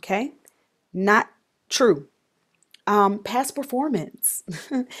 okay? Not true. Past performance.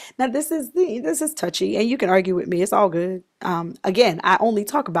 Now this is touchy, and you can argue with me. It's all good. Again, I only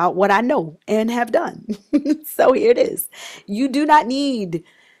talk about what I know and have done. So here it is. You do not need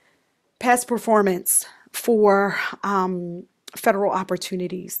past performance for federal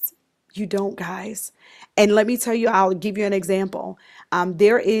opportunities. You don't, guys. And let me tell you, I'll give you an example.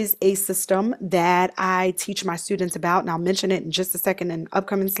 There is a system that I teach my students about, and I'll mention it in just a second in an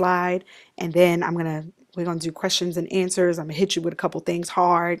upcoming slide. And then we're gonna do questions and answers. I'm gonna hit you with a couple things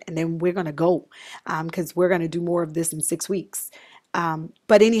hard, and then we're gonna go because we're gonna do more of this in 6 weeks.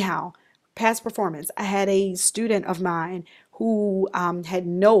 But anyhow, past performance. I had a student of mine who had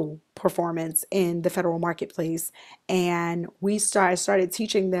no performance in the federal marketplace, and we started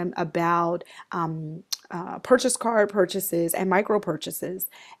teaching them about purchase card purchases and micro purchases,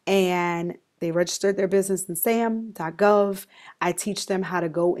 and they registered their business in sam.gov. I teach them how to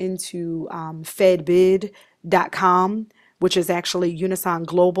go into fedbid.com, which is actually Unison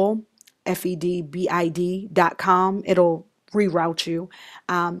Global, fedbid.com. It'll reroute you.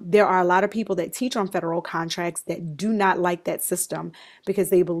 There are a lot of people that teach on federal contracts that do not like that system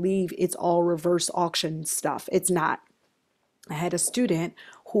because they believe it's all reverse auction stuff. It's not. I had a student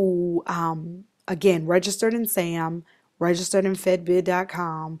who, again, registered in SAM, registered in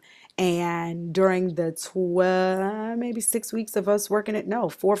fedbid.com, and during the maybe 6 weeks of us working it, no,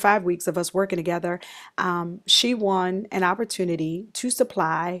 4 or 5 weeks of us working together, she won an opportunity to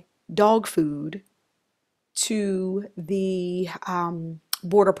supply dog food to the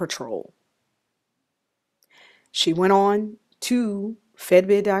Border Patrol. She went on to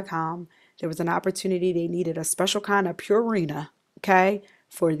fedbid.com. There was an opportunity. They needed a special kind of Purina, okay,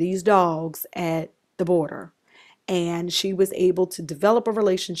 for these dogs at the border. And she was able to develop a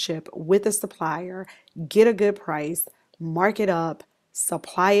relationship with a supplier, get a good price, mark it up,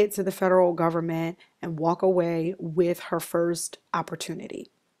 supply it to the federal government, and walk away with her first opportunity.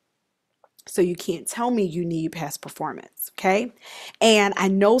 So you can't tell me you need past performance, okay? And I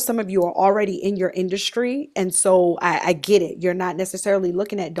know some of you are already in your industry, and so I get it. You're not necessarily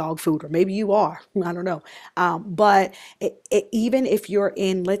looking at dog food, or maybe you are. I don't know. But even if you're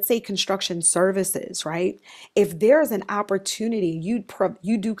in, let's say, construction services, right? If there's an opportunity,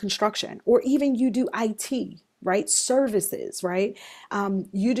 you do construction, or even you do IT, right? Services, right?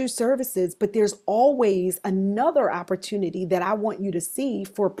 You do services, but there's always another opportunity that I want you to see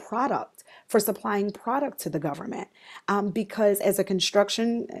for product, for supplying product to the government. Because as a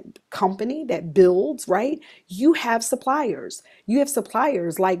construction company that builds, right, you have suppliers. You have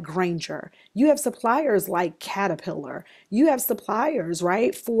suppliers like Granger. You have suppliers like Caterpillar. You have suppliers,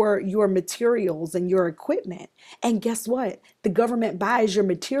 right, for your materials and your equipment. And guess what? The government buys your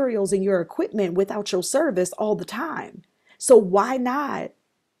materials and your equipment without your service all the time. So why not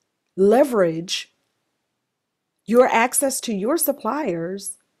leverage your access to your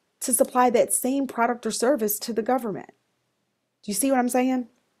suppliers to supply that same product or service to the government? Do you see what I'm saying?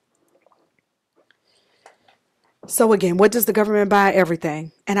 So again, what does the government buy?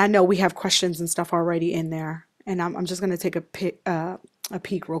 Everything. And I know we have questions and stuff already in there. And I'm just going to take a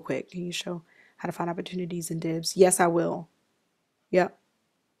peek real quick. Can you show how to find opportunities in DIBS? Yes, I will. Yep.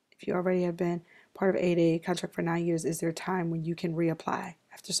 If you already have been part of 8A contract for 9 years, is there a time when you can reapply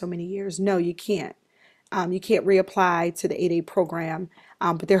after so many years? No, you can't. You can't reapply to the 8A program,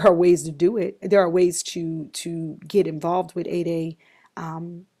 but there are ways to do it. There are ways to get involved with 8A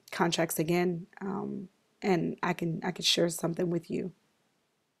contracts again, and I can share something with you.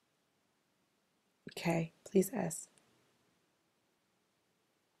 Okay, please ask.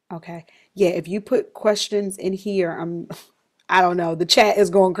 Okay. Yeah, if you put questions in here, I don't know. The chat is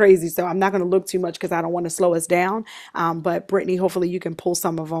going crazy, so I'm not going to look too much because I don't want to slow us down. But Brittany, hopefully you can pull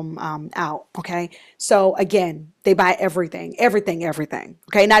some of them out. Okay. So again, they buy everything, everything, everything.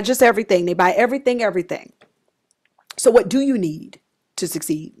 Okay. Not just everything. They buy everything, everything. So what do you need to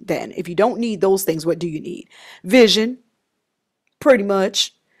succeed then? If you don't need those things, what do you need? Vision, pretty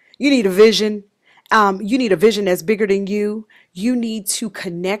much. You need a vision. You need a vision that's bigger than you. You need to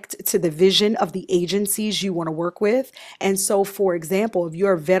connect to the vision of the agencies you want to work with. And so, for example, if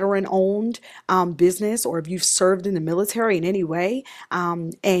you're a veteran owned business, or if you've served in the military in any way,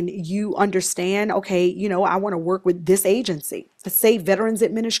 and you understand, okay, I want to work with this agency. Let's say Veterans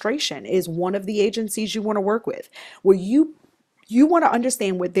Administration is one of the agencies you want to work with. Well, you want to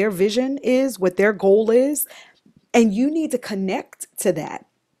understand what their vision is, what their goal is, and you need to connect to that.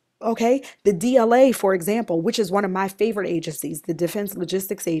 Okay, the DLA, for example, which is one of my favorite agencies, the Defense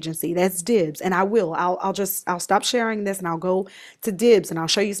Logistics Agency, that's DIBS. And I'll stop sharing this and I'll go to DIBS and I'll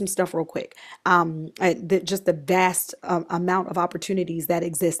show you some stuff real quick. Just the vast amount of opportunities that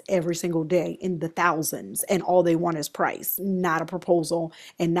exist every single day in the thousands, and all they want is price, not a proposal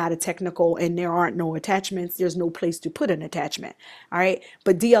and not a technical, and there aren't no attachments. There's no place to put an attachment. All right,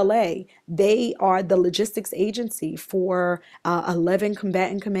 but DLA, they are the logistics agency for 11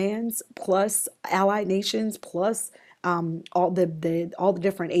 combatant commands plus allied nations plus all the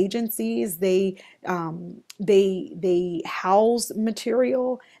different agencies. They house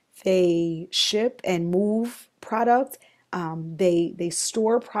material, they ship and move product, they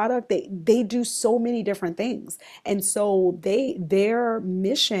store product, they do so many different things. And so their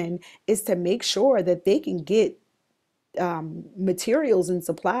mission is to make sure that they can get materials and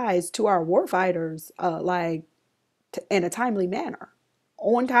supplies to our warfighters, like in a timely manner,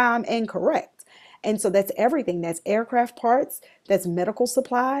 on time and correct. And so that's everything. That's aircraft parts, that's medical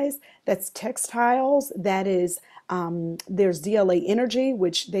supplies, that's textiles, that is, there's DLA Energy,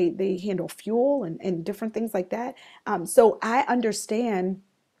 which they handle fuel and different things like that. So I understand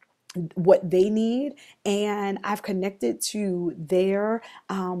what they need, and I've connected to their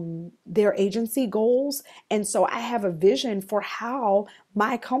agency goals. And so I have a vision for how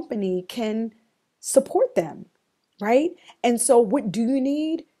my company can support them, right? And so what do you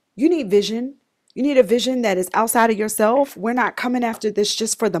need? You need vision. You need a vision that is outside of yourself. We're not coming after this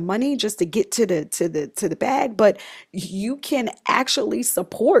just for the money, just to get to the bag, but you can actually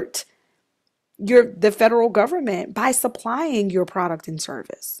support the federal government by supplying your product and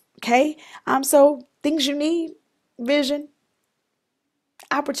service. Okay. So things you need: vision,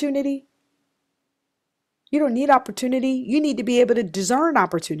 opportunity. You don't need opportunity. You need to be able to discern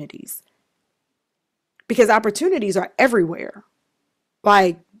opportunities, because opportunities are everywhere,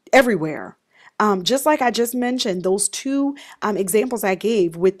 like everywhere. Just like I just mentioned, those two examples I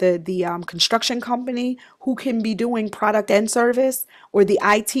gave with the construction company who can be doing product and service, or the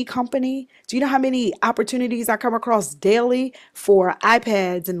IT company. Do you know how many opportunities I come across daily for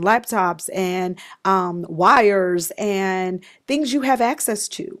iPads and laptops and wires and things you have access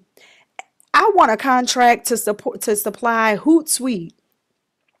to? I want a contract to supply Hootsuite.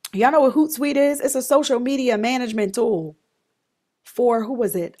 Y'all know what Hootsuite is? It's a social media management tool for, who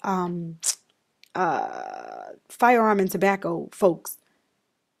was it? Firearm and tobacco folks.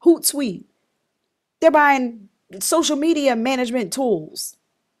 Hootsuite. They're buying social media management tools,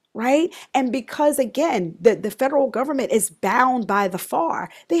 right? And because, again, the federal government is bound by the FAR,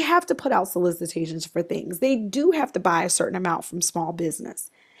 they have to put out solicitations for things. They do have to buy a certain amount from small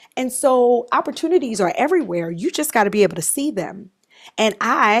business. And so opportunities are everywhere. You just got to be able to see them. And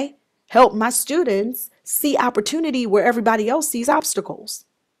I help my students see opportunity where everybody else sees obstacles.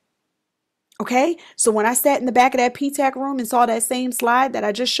 Okay, so when I sat in the back of that PTAC room and saw that same slide that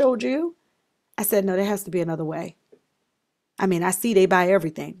I just showed you, I said, no, there has to be another way. I mean, I see they buy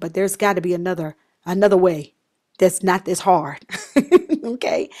everything, but there's got to be another way that's not this hard.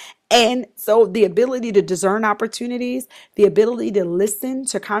 Okay. And so the ability to discern opportunities, the ability to listen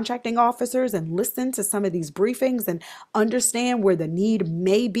to contracting officers and listen to some of these briefings and understand where the need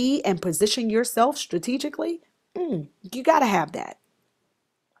may be and position yourself strategically, you got to have that.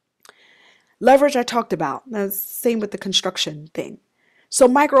 Leverage, I talked about. Same with the construction thing. So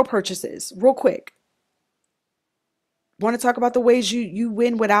micro purchases, real quick. Want to talk about the ways you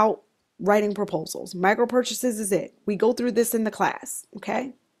win without writing proposals. Micro purchases is it. We go through this in the class,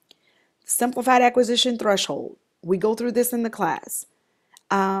 okay? Simplified acquisition threshold. We go through this in the class.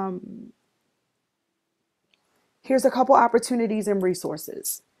 Um, Here's a couple opportunities and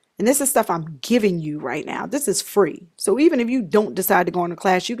resources. And this is stuff I'm giving you right now. This is free. So even if you don't decide to go into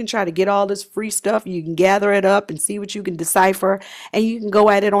class, you can try to get all this free stuff. You can gather it up and see what you can decipher, and you can go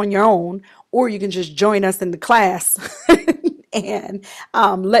at it on your own, or you can just join us in the class and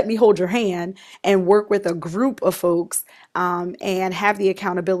let me hold your hand and work with a group of folks and have the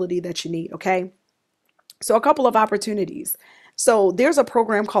accountability that you need. Okay. So a couple of opportunities. So there's a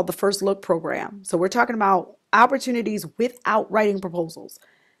program called the First Look program. So we're talking about opportunities without writing proposals.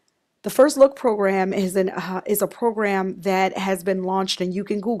 The First Look program is a program that has been launched, and you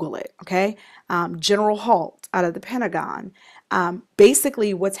can Google it. Okay, General Halt out of the Pentagon.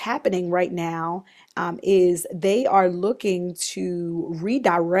 Basically, what's happening right now is they are looking to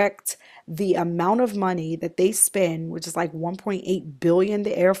redirect the amount of money that they spend, which is like 1.8 billion.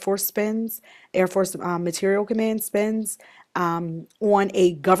 The Air Force spends, Air Force Material Command spends on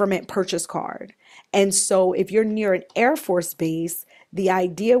a government purchase card. And so, if you're near an Air Force base, the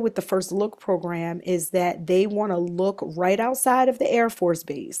idea with the First Look program is that they want to look right outside of the Air Force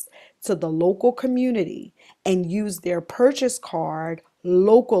Base to the local community and use their purchase card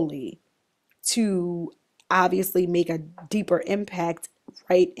locally to obviously make a deeper impact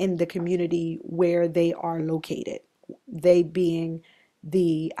right in the community where they are located. They being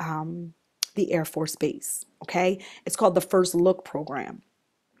the Air Force Base. Okay, it's called the First Look program.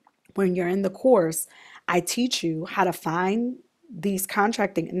 When you're in the course, I teach you how to find these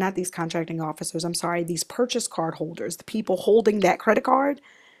contracting, not these contracting officers, I'm sorry, these purchase card holders, the people holding that credit card,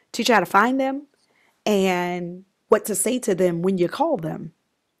 teach you how to find them and what to say to them when you call them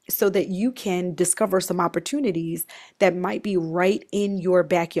so that you can discover some opportunities that might be right in your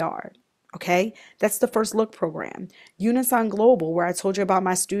backyard. Okay, that's the First Look program. Unison Global, where I told you about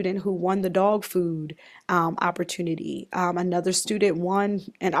my student who won the dog food opportunity. Another student won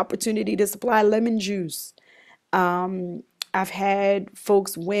an opportunity to supply lemon juice. I've had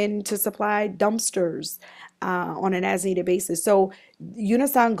folks win to supply dumpsters on an as needed basis. So,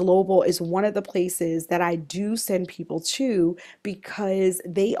 Unison Global is one of the places that I do send people to because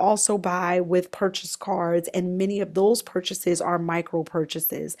they also buy with purchase cards, and many of those purchases are micro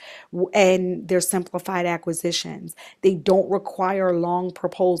purchases and they're simplified acquisitions. They don't require long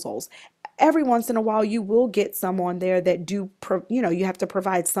proposals. Every once in a while you will get some on there that you have to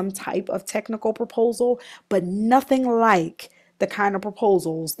provide some type of technical proposal, but nothing like the kind of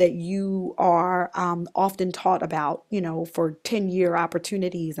proposals that you are often taught about, for 10-year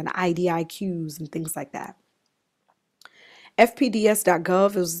opportunities and IDIQs and things like that.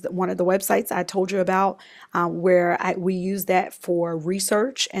 FPDS.gov is one of the websites I told you about where we use that for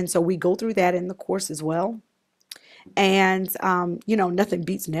research. And so we go through that in the course as well. And nothing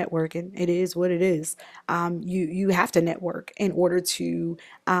beats networking. It is what it is. You have to network in order to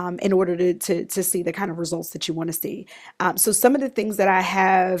see the kind of results that you want to see. So some of the things that I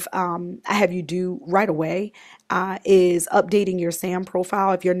have you do right away is updating your SAM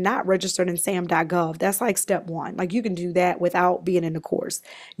profile. If you're not registered in SAM.gov, that's like step one. Like you can do that without being in the course.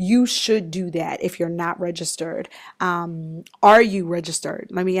 You should do that if you're not registered. Are you registered?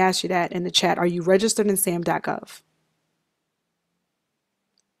 Let me ask you that in the chat. Are you registered in SAM.gov?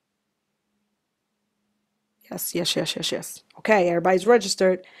 Yes, yes, yes, yes, yes. Okay, everybody's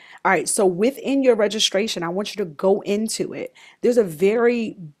registered. All right, so within your registration, I want you to go into it. There's a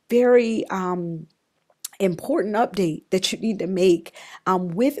very, very important update that you need to make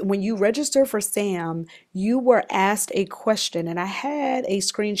with when you register for SAM. You were asked a question, and I had a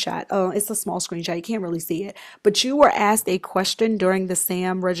screenshot. It's a small screenshot, you can't really see it, but you were asked a question during the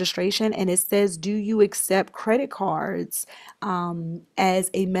SAM registration, and it says, do you accept credit cards as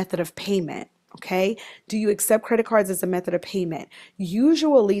a method of payment? Okay, do you accept credit cards as a method of payment?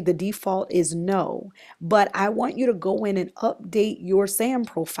 Usually the default is no, but I want you to go in and update your SAM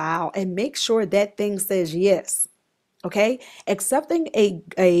profile and make sure that thing says yes. Okay, accepting a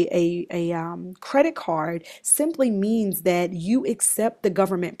credit card simply means that you accept the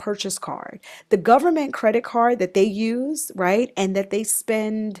government purchase card, the government credit card that they use, right, and that they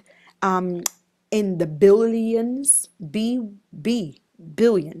spend um, in the billions,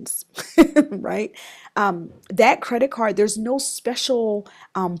 billions, right? That credit card, there's no special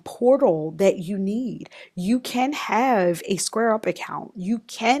portal that you need. You can have a Square Up account. You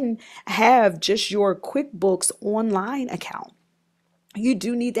can have just your QuickBooks online account. you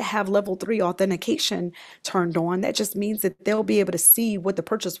do need to have level 3 authentication turned on. That just means that they'll be able to see what the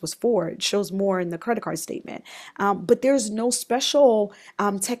purchase was for. It shows more in the credit card statement. But there's no special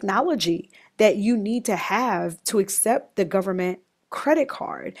technology that you need to have to accept the government credit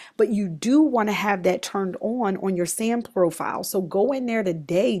card, but you do want to have that turned on your SAM profile. So go in there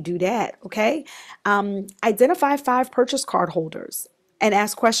today, do that, okay? Identify 5 purchase card holders and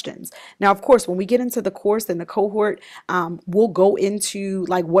ask questions. Now, of course, when we get into the course and the cohort, we'll go into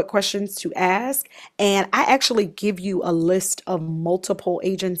like what questions to ask. And I actually give you a list of multiple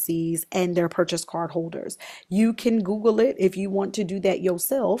agencies and their purchase card holders. You can Google it if you want to do that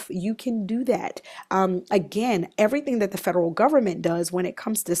yourself. You can do that. Again, everything that the federal government does when it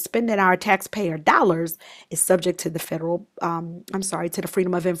comes to spending our taxpayer dollars is subject to the to the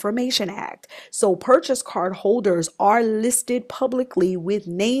Freedom of Information Act. So purchase card holders are listed publicly with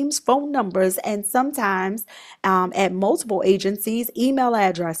names, phone numbers, and sometimes at multiple agencies, email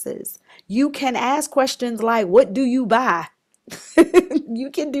addresses. You can ask questions like, what do you buy?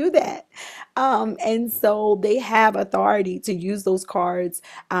 You can do that. And so they have authority to use those cards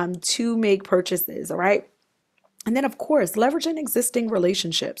to make purchases, all right? And then, of course, leveraging existing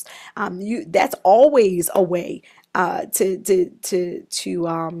relationships. That's always a way to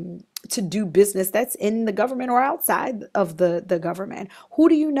do business that's in the government or outside of the government. Who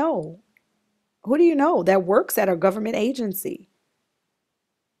do you know? Who do you know that works at a government agency?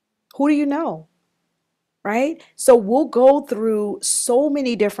 Who do you know? Right? So we'll go through so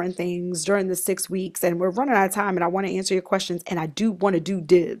many different things during the 6 weeks, and we're running out of time, and I want to answer your questions, and I do want to do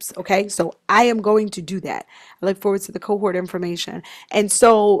dibs. Okay. So I am going to do that. I look forward to the cohort information. And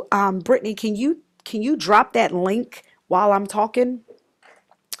so, Brittany, can you drop that link while I'm talking?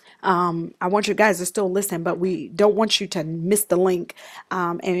 I want you guys to still listen, but we don't want you to miss the link.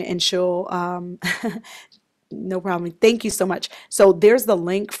 And she'll, no problem. Thank you so much. So there's the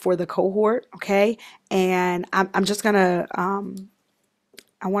link for the cohort. Okay. And I'm just gonna,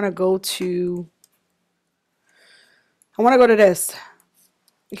 I want to go to, this.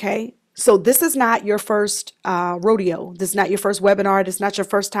 Okay. So this is not your first rodeo. This is not your first webinar. This is not your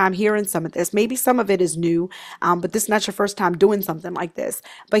first time hearing some of this. Maybe some of it is new, but this is not your first time doing something like this.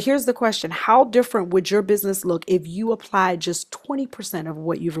 But here's the question. How different would your business look if you applied just 20% of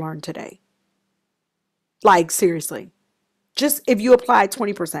what you've learned today? Like, seriously, just if you applied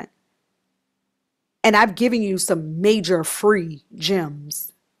 20%. And I've given you some major free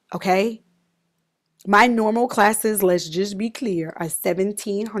gems, okay? My normal classes, let's just be clear, are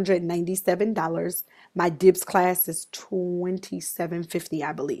 $1,797. My DIBS class is $2,750,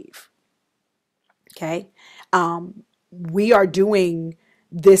 I believe. Okay. We are doing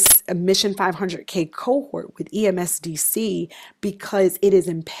this Mission 500K cohort with EMSDC because it is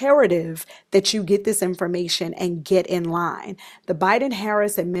imperative that you get this information and get in line. The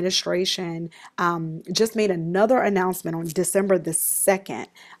Biden-Harris administration just made another announcement on December the 2nd.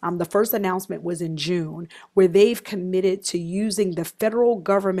 The first announcement was in June, where they've committed to using the federal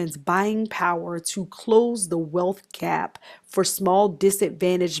government's buying power to close the wealth gap for small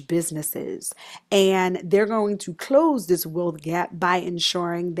disadvantaged businesses. And they're going to close this wealth gap by ensuring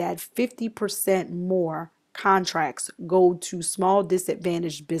that 50% more contracts go to small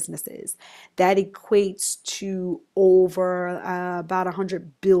disadvantaged businesses. That equates to over about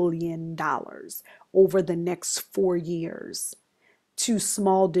 $100 billion over the next 4 years to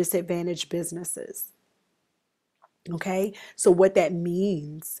small disadvantaged businesses. Okay, so what that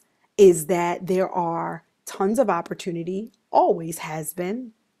means is that there are tons of opportunity, always has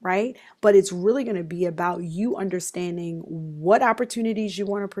been, right? But it's really going to be about you understanding what opportunities you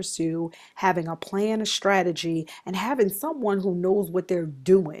want to pursue, having a plan, a strategy, and having someone who knows what they're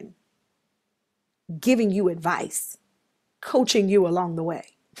doing, giving you advice, coaching you along the way.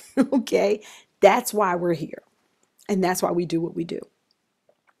 Okay, that's why we're here. And that's why we do what we do.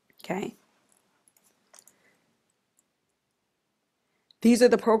 Okay. These are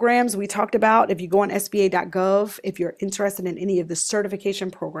the programs we talked about. If you go on SBA.gov, if you're interested in any of the certification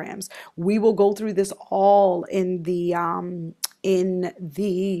programs, we will go through this all in the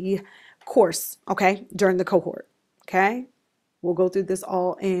course, okay, during the cohort, okay? We'll go through this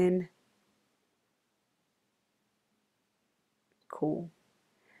all in. Cool.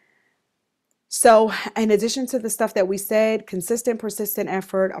 So in addition to the stuff that we said, consistent, persistent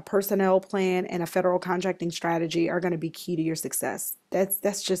effort, a personnel plan, and a federal contracting strategy are going to be key to your success.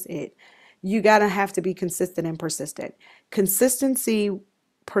 That's just it. You gotta have to be consistent and persistent. Persistence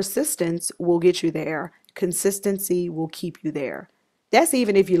will get you there. Consistency will keep you there. That's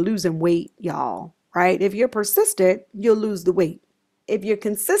even if you're losing weight, y'all, right? If you're persistent, you'll lose the weight. If you're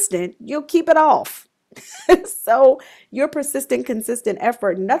consistent, you'll keep it off. So your persistent, consistent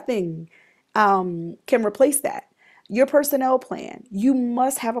effort, nothing can replace that. Your personnel plan. You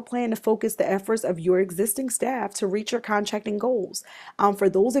must have a plan to focus the efforts of your existing staff to reach your contracting goals. For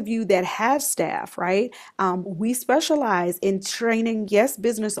those of you that have staff, right? We specialize in training, yes,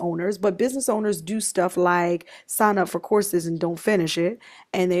 business owners, but business owners do stuff like sign up for courses and don't finish it.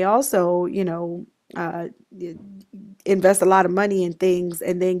 And they also, uh, invest a lot of money in things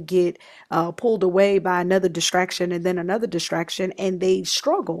and then get pulled away by another distraction and then another distraction, and they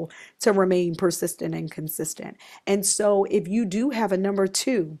struggle to remain persistent and consistent. And so, if you do have a number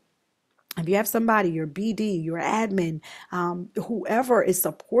two, if you have somebody, your BD, your admin, whoever is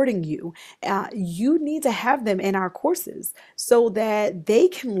supporting you, you need to have them in our courses so that they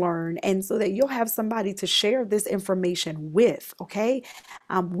can learn and so that you'll have somebody to share this information with. Okay.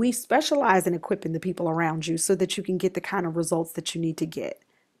 We specialize in equipping the people around you so that you can get the kind of results that you need to get.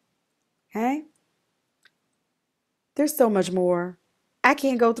 Okay. There's so much more. I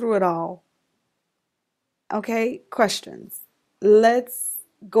can't go through it all. Okay. Questions. Let's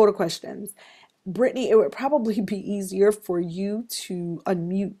go to questions. Brittany, it would probably be easier for you to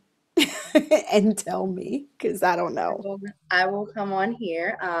unmute and tell me because I don't I know. will, I will come on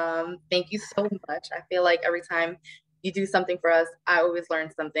here. Thank you so much. I feel like every time you do something for us, I always learn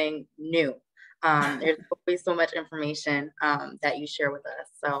something new. There's always so much information that you share with us.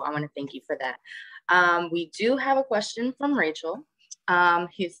 So I want to thank you for that. We do have a question from Rachel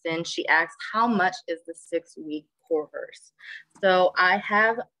Houston. She asked, how much is the 6-week course? So I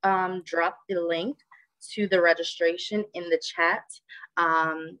have dropped the link to the registration in the chat.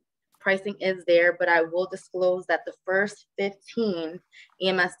 Pricing is there, but I will disclose that the first 15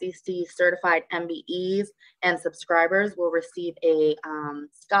 EMSDC certified MBEs and subscribers will receive a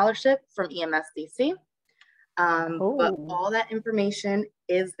scholarship from EMSDC. But Oh, all that information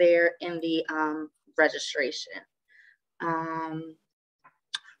is there in the registration.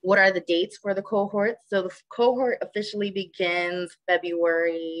 What are the dates for the cohort? So the cohort officially begins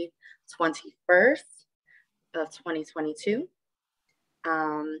February 21st of 2022.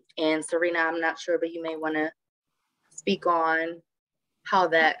 And Serena, I'm not sure, but you may want to speak on how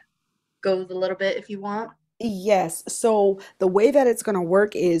that goes a little bit if you want. yes. So the way that it's going to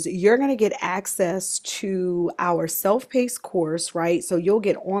work is you're going to get access to our self-paced course, right? So you'll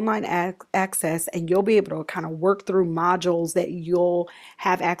get online access and you'll be able to kind of work through modules that you'll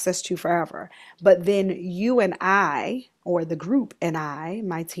have access to forever. But then you and I, or the group and I,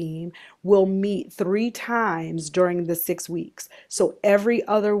 my team, will meet 3 times during the 6 weeks. So every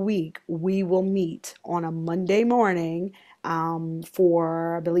other week, we will meet on a Monday morning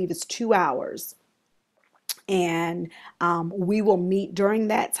for, I believe it's 2 hours, and we will meet during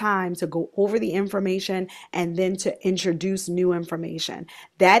that time to go over the information and then to introduce new information.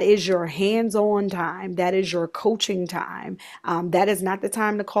 That is your hands-on time. That is your coaching time. That is not the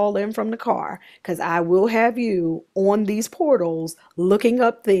time to call in from the car because I will have you on these portals looking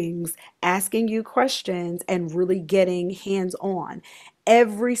up things, asking you questions, and really getting hands-on.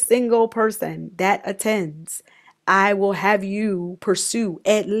 Every single person that attends, I will have you pursue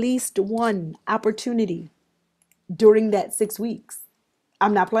at least one opportunity during that 6 weeks.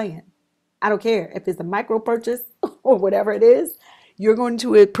 I'm not playing. I don't care if it's a micro purchase or whatever it is. You're going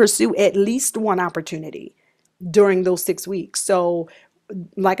to pursue at least one opportunity during those 6 weeks. So,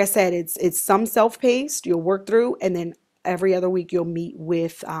 like I said, it's some self-paced. You'll work through, and then every other week you'll meet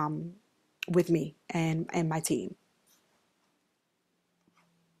with me and my team.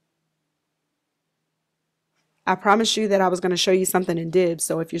 I promised you that I was going to show you something in Dibs.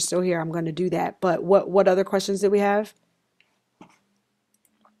 So if you're still here, I'm going to do that. But what other questions did we have?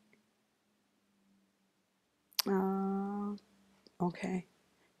 Uh, okay.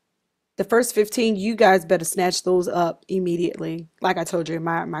 The first 15, you guys better snatch those up immediately. Like I told you,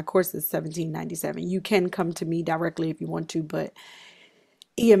 my course is 1797. You can come to me directly if you want to, but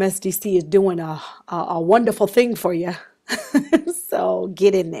EMSDC is doing a wonderful thing for you. So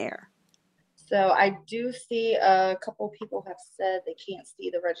get in there. So I do see a couple people have said they can't see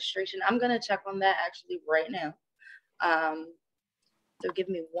the registration. I'm going to check on that actually right now. Um, so give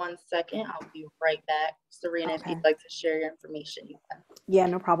me 1 second. I'll be right back. Serena, if you'd Okay. like to share your information, you can. Yeah,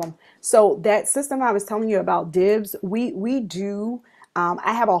 no problem. So that system I was telling you about Dibs, we do.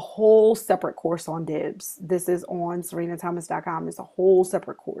 I have a whole separate course on Dibs. This is on serenathomas.com. It's a whole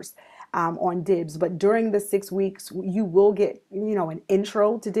separate course on Dibs. But during the 6 weeks, you will get an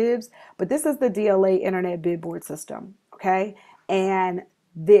intro to Dibs. But this is the DLA Internet Bid Board System, okay? And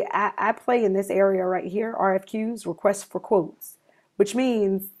I play in this area right here, RFQs, requests for quotes, which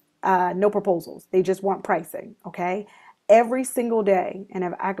means no proposals. They just want pricing, okay? every single day, and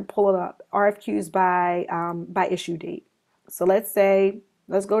if I could pull it up, RFQs by issue date. So let's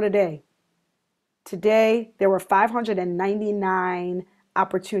go today. Today, there were 599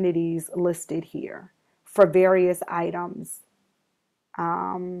 opportunities listed here for various items.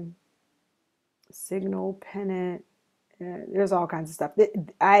 Um, Signal, pennant, there's all kinds of stuff.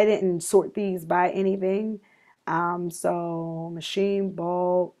 I didn't sort these by anything. So machine,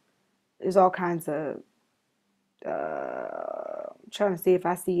 bulk, there's all kinds of, trying to see if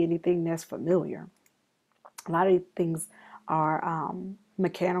I see anything that's familiar. A lot of these things are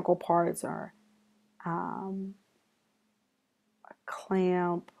mechanical parts or um,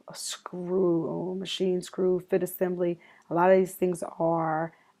 clamp, a screw, machine screw, fit assembly. A lot of these things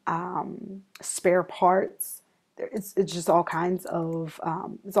are spare parts. It's just all kinds of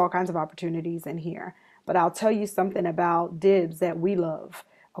it's all kinds of opportunities in here. But I'll tell you something about DIBS that we love.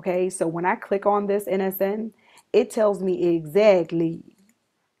 Okay, so when I click on this NSN, it tells me exactly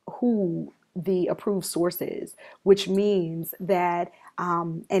who the approved source is, which means that,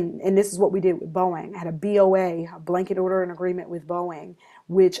 and this is what we did with Boeing. I had a BOA, a blanket order and agreement with Boeing,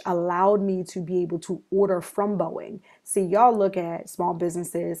 which allowed me to be able to order from Boeing. See, y'all look at small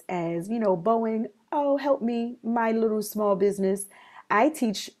businesses as, Boeing, oh, help me, my little small business. I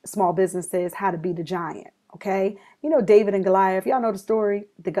teach small businesses how to be the giant. Okay. David and Goliath, y'all know the story.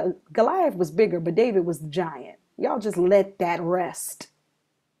 Goliath was bigger, but David was the giant. Y'all just let that rest.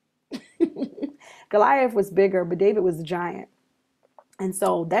 Goliath was bigger, but David was a giant. And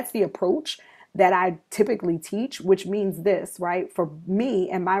so that's the approach that I typically teach, which means this, right? For me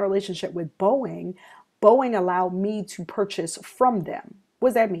and my relationship with Boeing, Boeing allowed me to purchase from them. What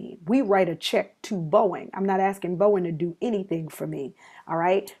does that mean? We write a check to Boeing. I'm not asking Boeing to do anything for me. All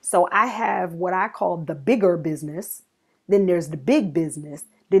right. So I have what I call the bigger business. Then there's the big business.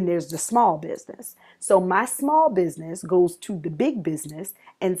 Then there's the small business. So my small business goes to the big business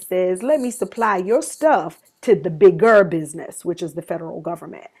and says, let me supply your stuff to the bigger business, which is the federal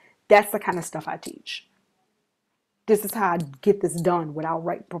government. That's the kind of stuff I teach. This is how I get this done without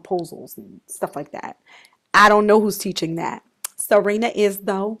writing proposals and stuff like that. I don't know who's teaching that. Serena is,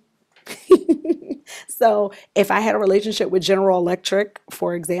 though. So if I had a relationship with General Electric,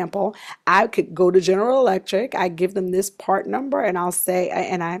 for example, I could go to General Electric, I give them this part number, and I'll say,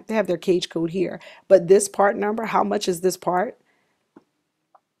 and I have their cage code here, but this part number, how much is this part?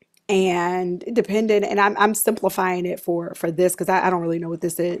 And depending, and I'm simplifying it for this because I don't really know what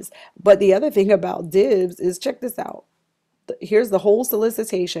this is. But the other thing about DIBS is, check this out. Here's the whole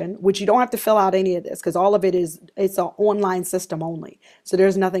solicitation, which you don't have to fill out any of this because all of it's an online system only. So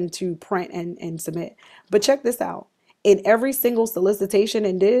there's nothing to print and submit. But check this out. In every single solicitation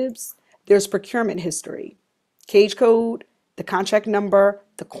in DIBS, there's procurement history, cage code, the contract number,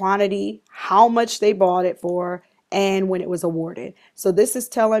 the quantity, how much they bought it for, and when it was awarded. So this is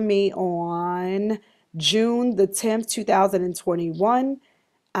telling me on June the 10th, 2021,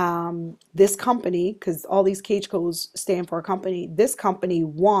 this company, because all these cage codes stand for a company, this company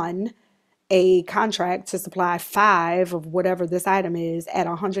won a contract to supply 5 of whatever this item is at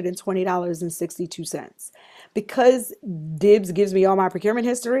 $120.62. Because DIBS gives me all my procurement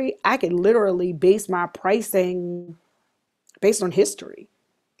history, I could literally base my pricing based on history.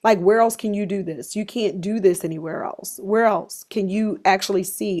 Like, where else can you do this? You can't do this anywhere else. Where else can you actually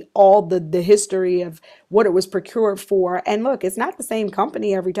see all the history of what it was procured for? And look, it's not the same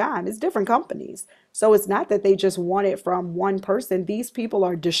company every time. It's different companies. So it's not that they just want it from one person. These people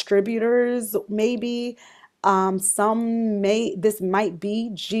are distributors, maybe. This might be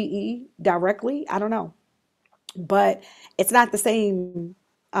GE directly. I don't know. But it's not the same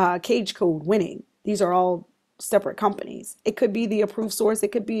cage code winning. These are all separate companies. It could be the approved source.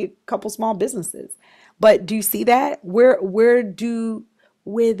 It could be a couple small businesses. But do you see that? Where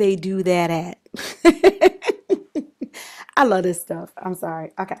they do that at? I love this stuff. I'm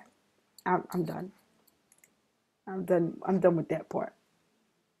sorry. Okay, I'm done. I'm done. I'm done with that part.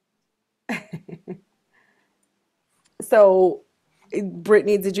 So,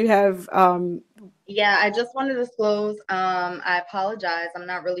 Brittany, did you have Yeah, I just wanted to disclose. I apologize. I'm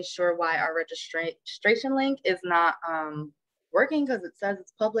not really sure why our registration link is not working because it says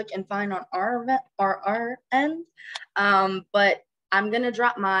it's public and fine on our event or our end. But I'm gonna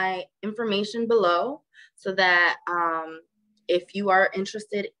drop my information below so that if you are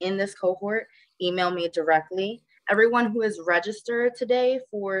interested in this cohort, email me directly. Everyone who is registered today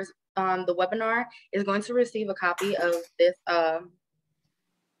for the webinar is going to receive a copy of this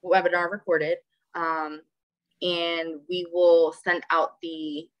webinar recorded. Um, and we will send out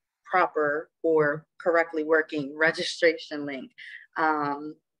the proper or correctly working registration link.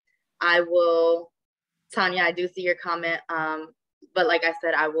 I will Tanya, I do see your comment. But like I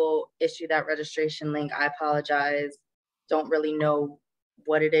said, I will issue that registration link. I apologize. Don't really know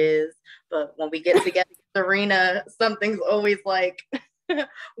what it is, but when we get together, Serena, something's always like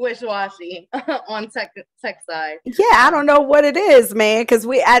wish-washy on tech side. Yeah, I don't know what it is, man. Because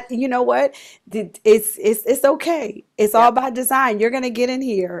you know what? It's okay. It's all Yeah. by design. You're gonna get in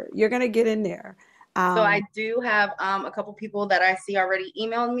here. You're gonna get in there. So I Um, do have a couple people that I see already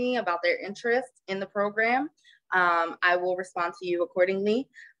emailed me about their interest in the program. I will respond to you accordingly.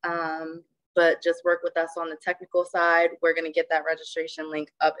 But just work with us on the technical side. We're going to get that registration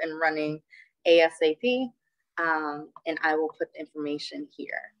link up and running ASAP. And I will put the information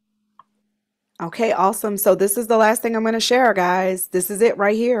here. okay, awesome. So this is the last thing I'm gonna share, guys. This is it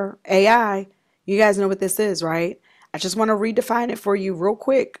right here. AI. You guys know what this is, right? I just want to redefine it for you real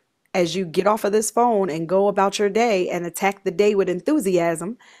quick as you get off of this phone and go about your day and attack the day with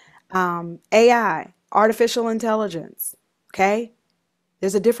enthusiasm. AI, artificial intelligence. Okay?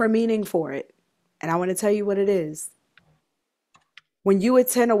 There's a different meaning for it. And I want to tell you what it is. When you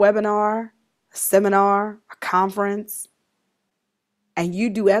attend a webinar, a seminar, a conference, and you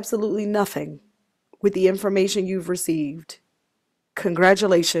do absolutely nothing with the information you've received,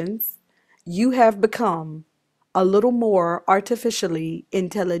 congratulations, you have become a little more artificially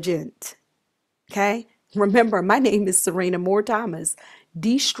intelligent. Okay? Remember, my name is Serena Moore Thomas,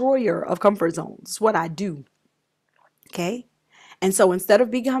 destroyer of comfort zones. It's what I do. Okay? And so instead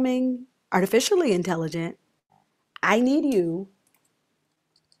of becoming artificially intelligent, I need you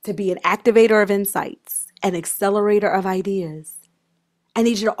to be an activator of insights, an accelerator of ideas. I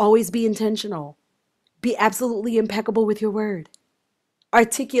need you to always be intentional, be absolutely impeccable with your word,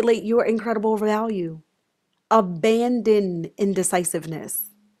 articulate your incredible value, abandon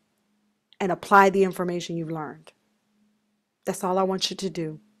indecisiveness, and apply the information you've learned. That's all I want you to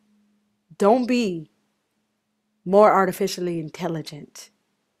do. Don't be more artificially intelligent.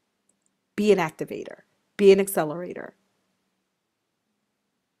 Be an activator, be an accelerator,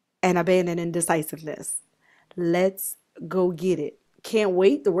 and abandon indecisiveness. Let's go get it. Can't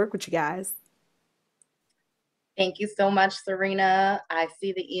wait to work with you guys. Thank you so much, Serena. I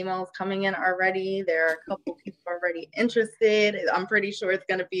see the emails coming in already. There are a couple people already interested. I'm pretty sure it's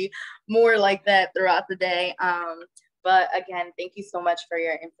going to be more like that throughout the day. But again, thank you so much for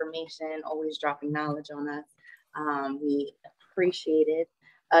your information, always dropping knowledge on us. We appreciate it.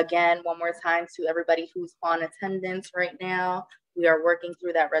 Again, one more time to everybody who's on attendance right now, we are working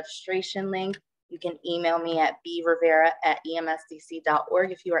through that registration link. You can email me at brivera@emsdc.org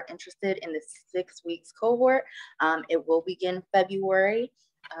if you are interested in the 6 weeks cohort. It will begin February.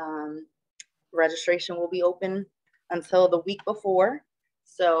 Registration will be open until the week before.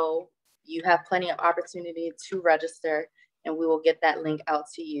 So you have plenty of opportunity to register, and we will get that link out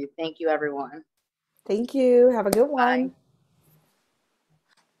to you. Thank you, everyone. Thank you. Have a good Bye. one.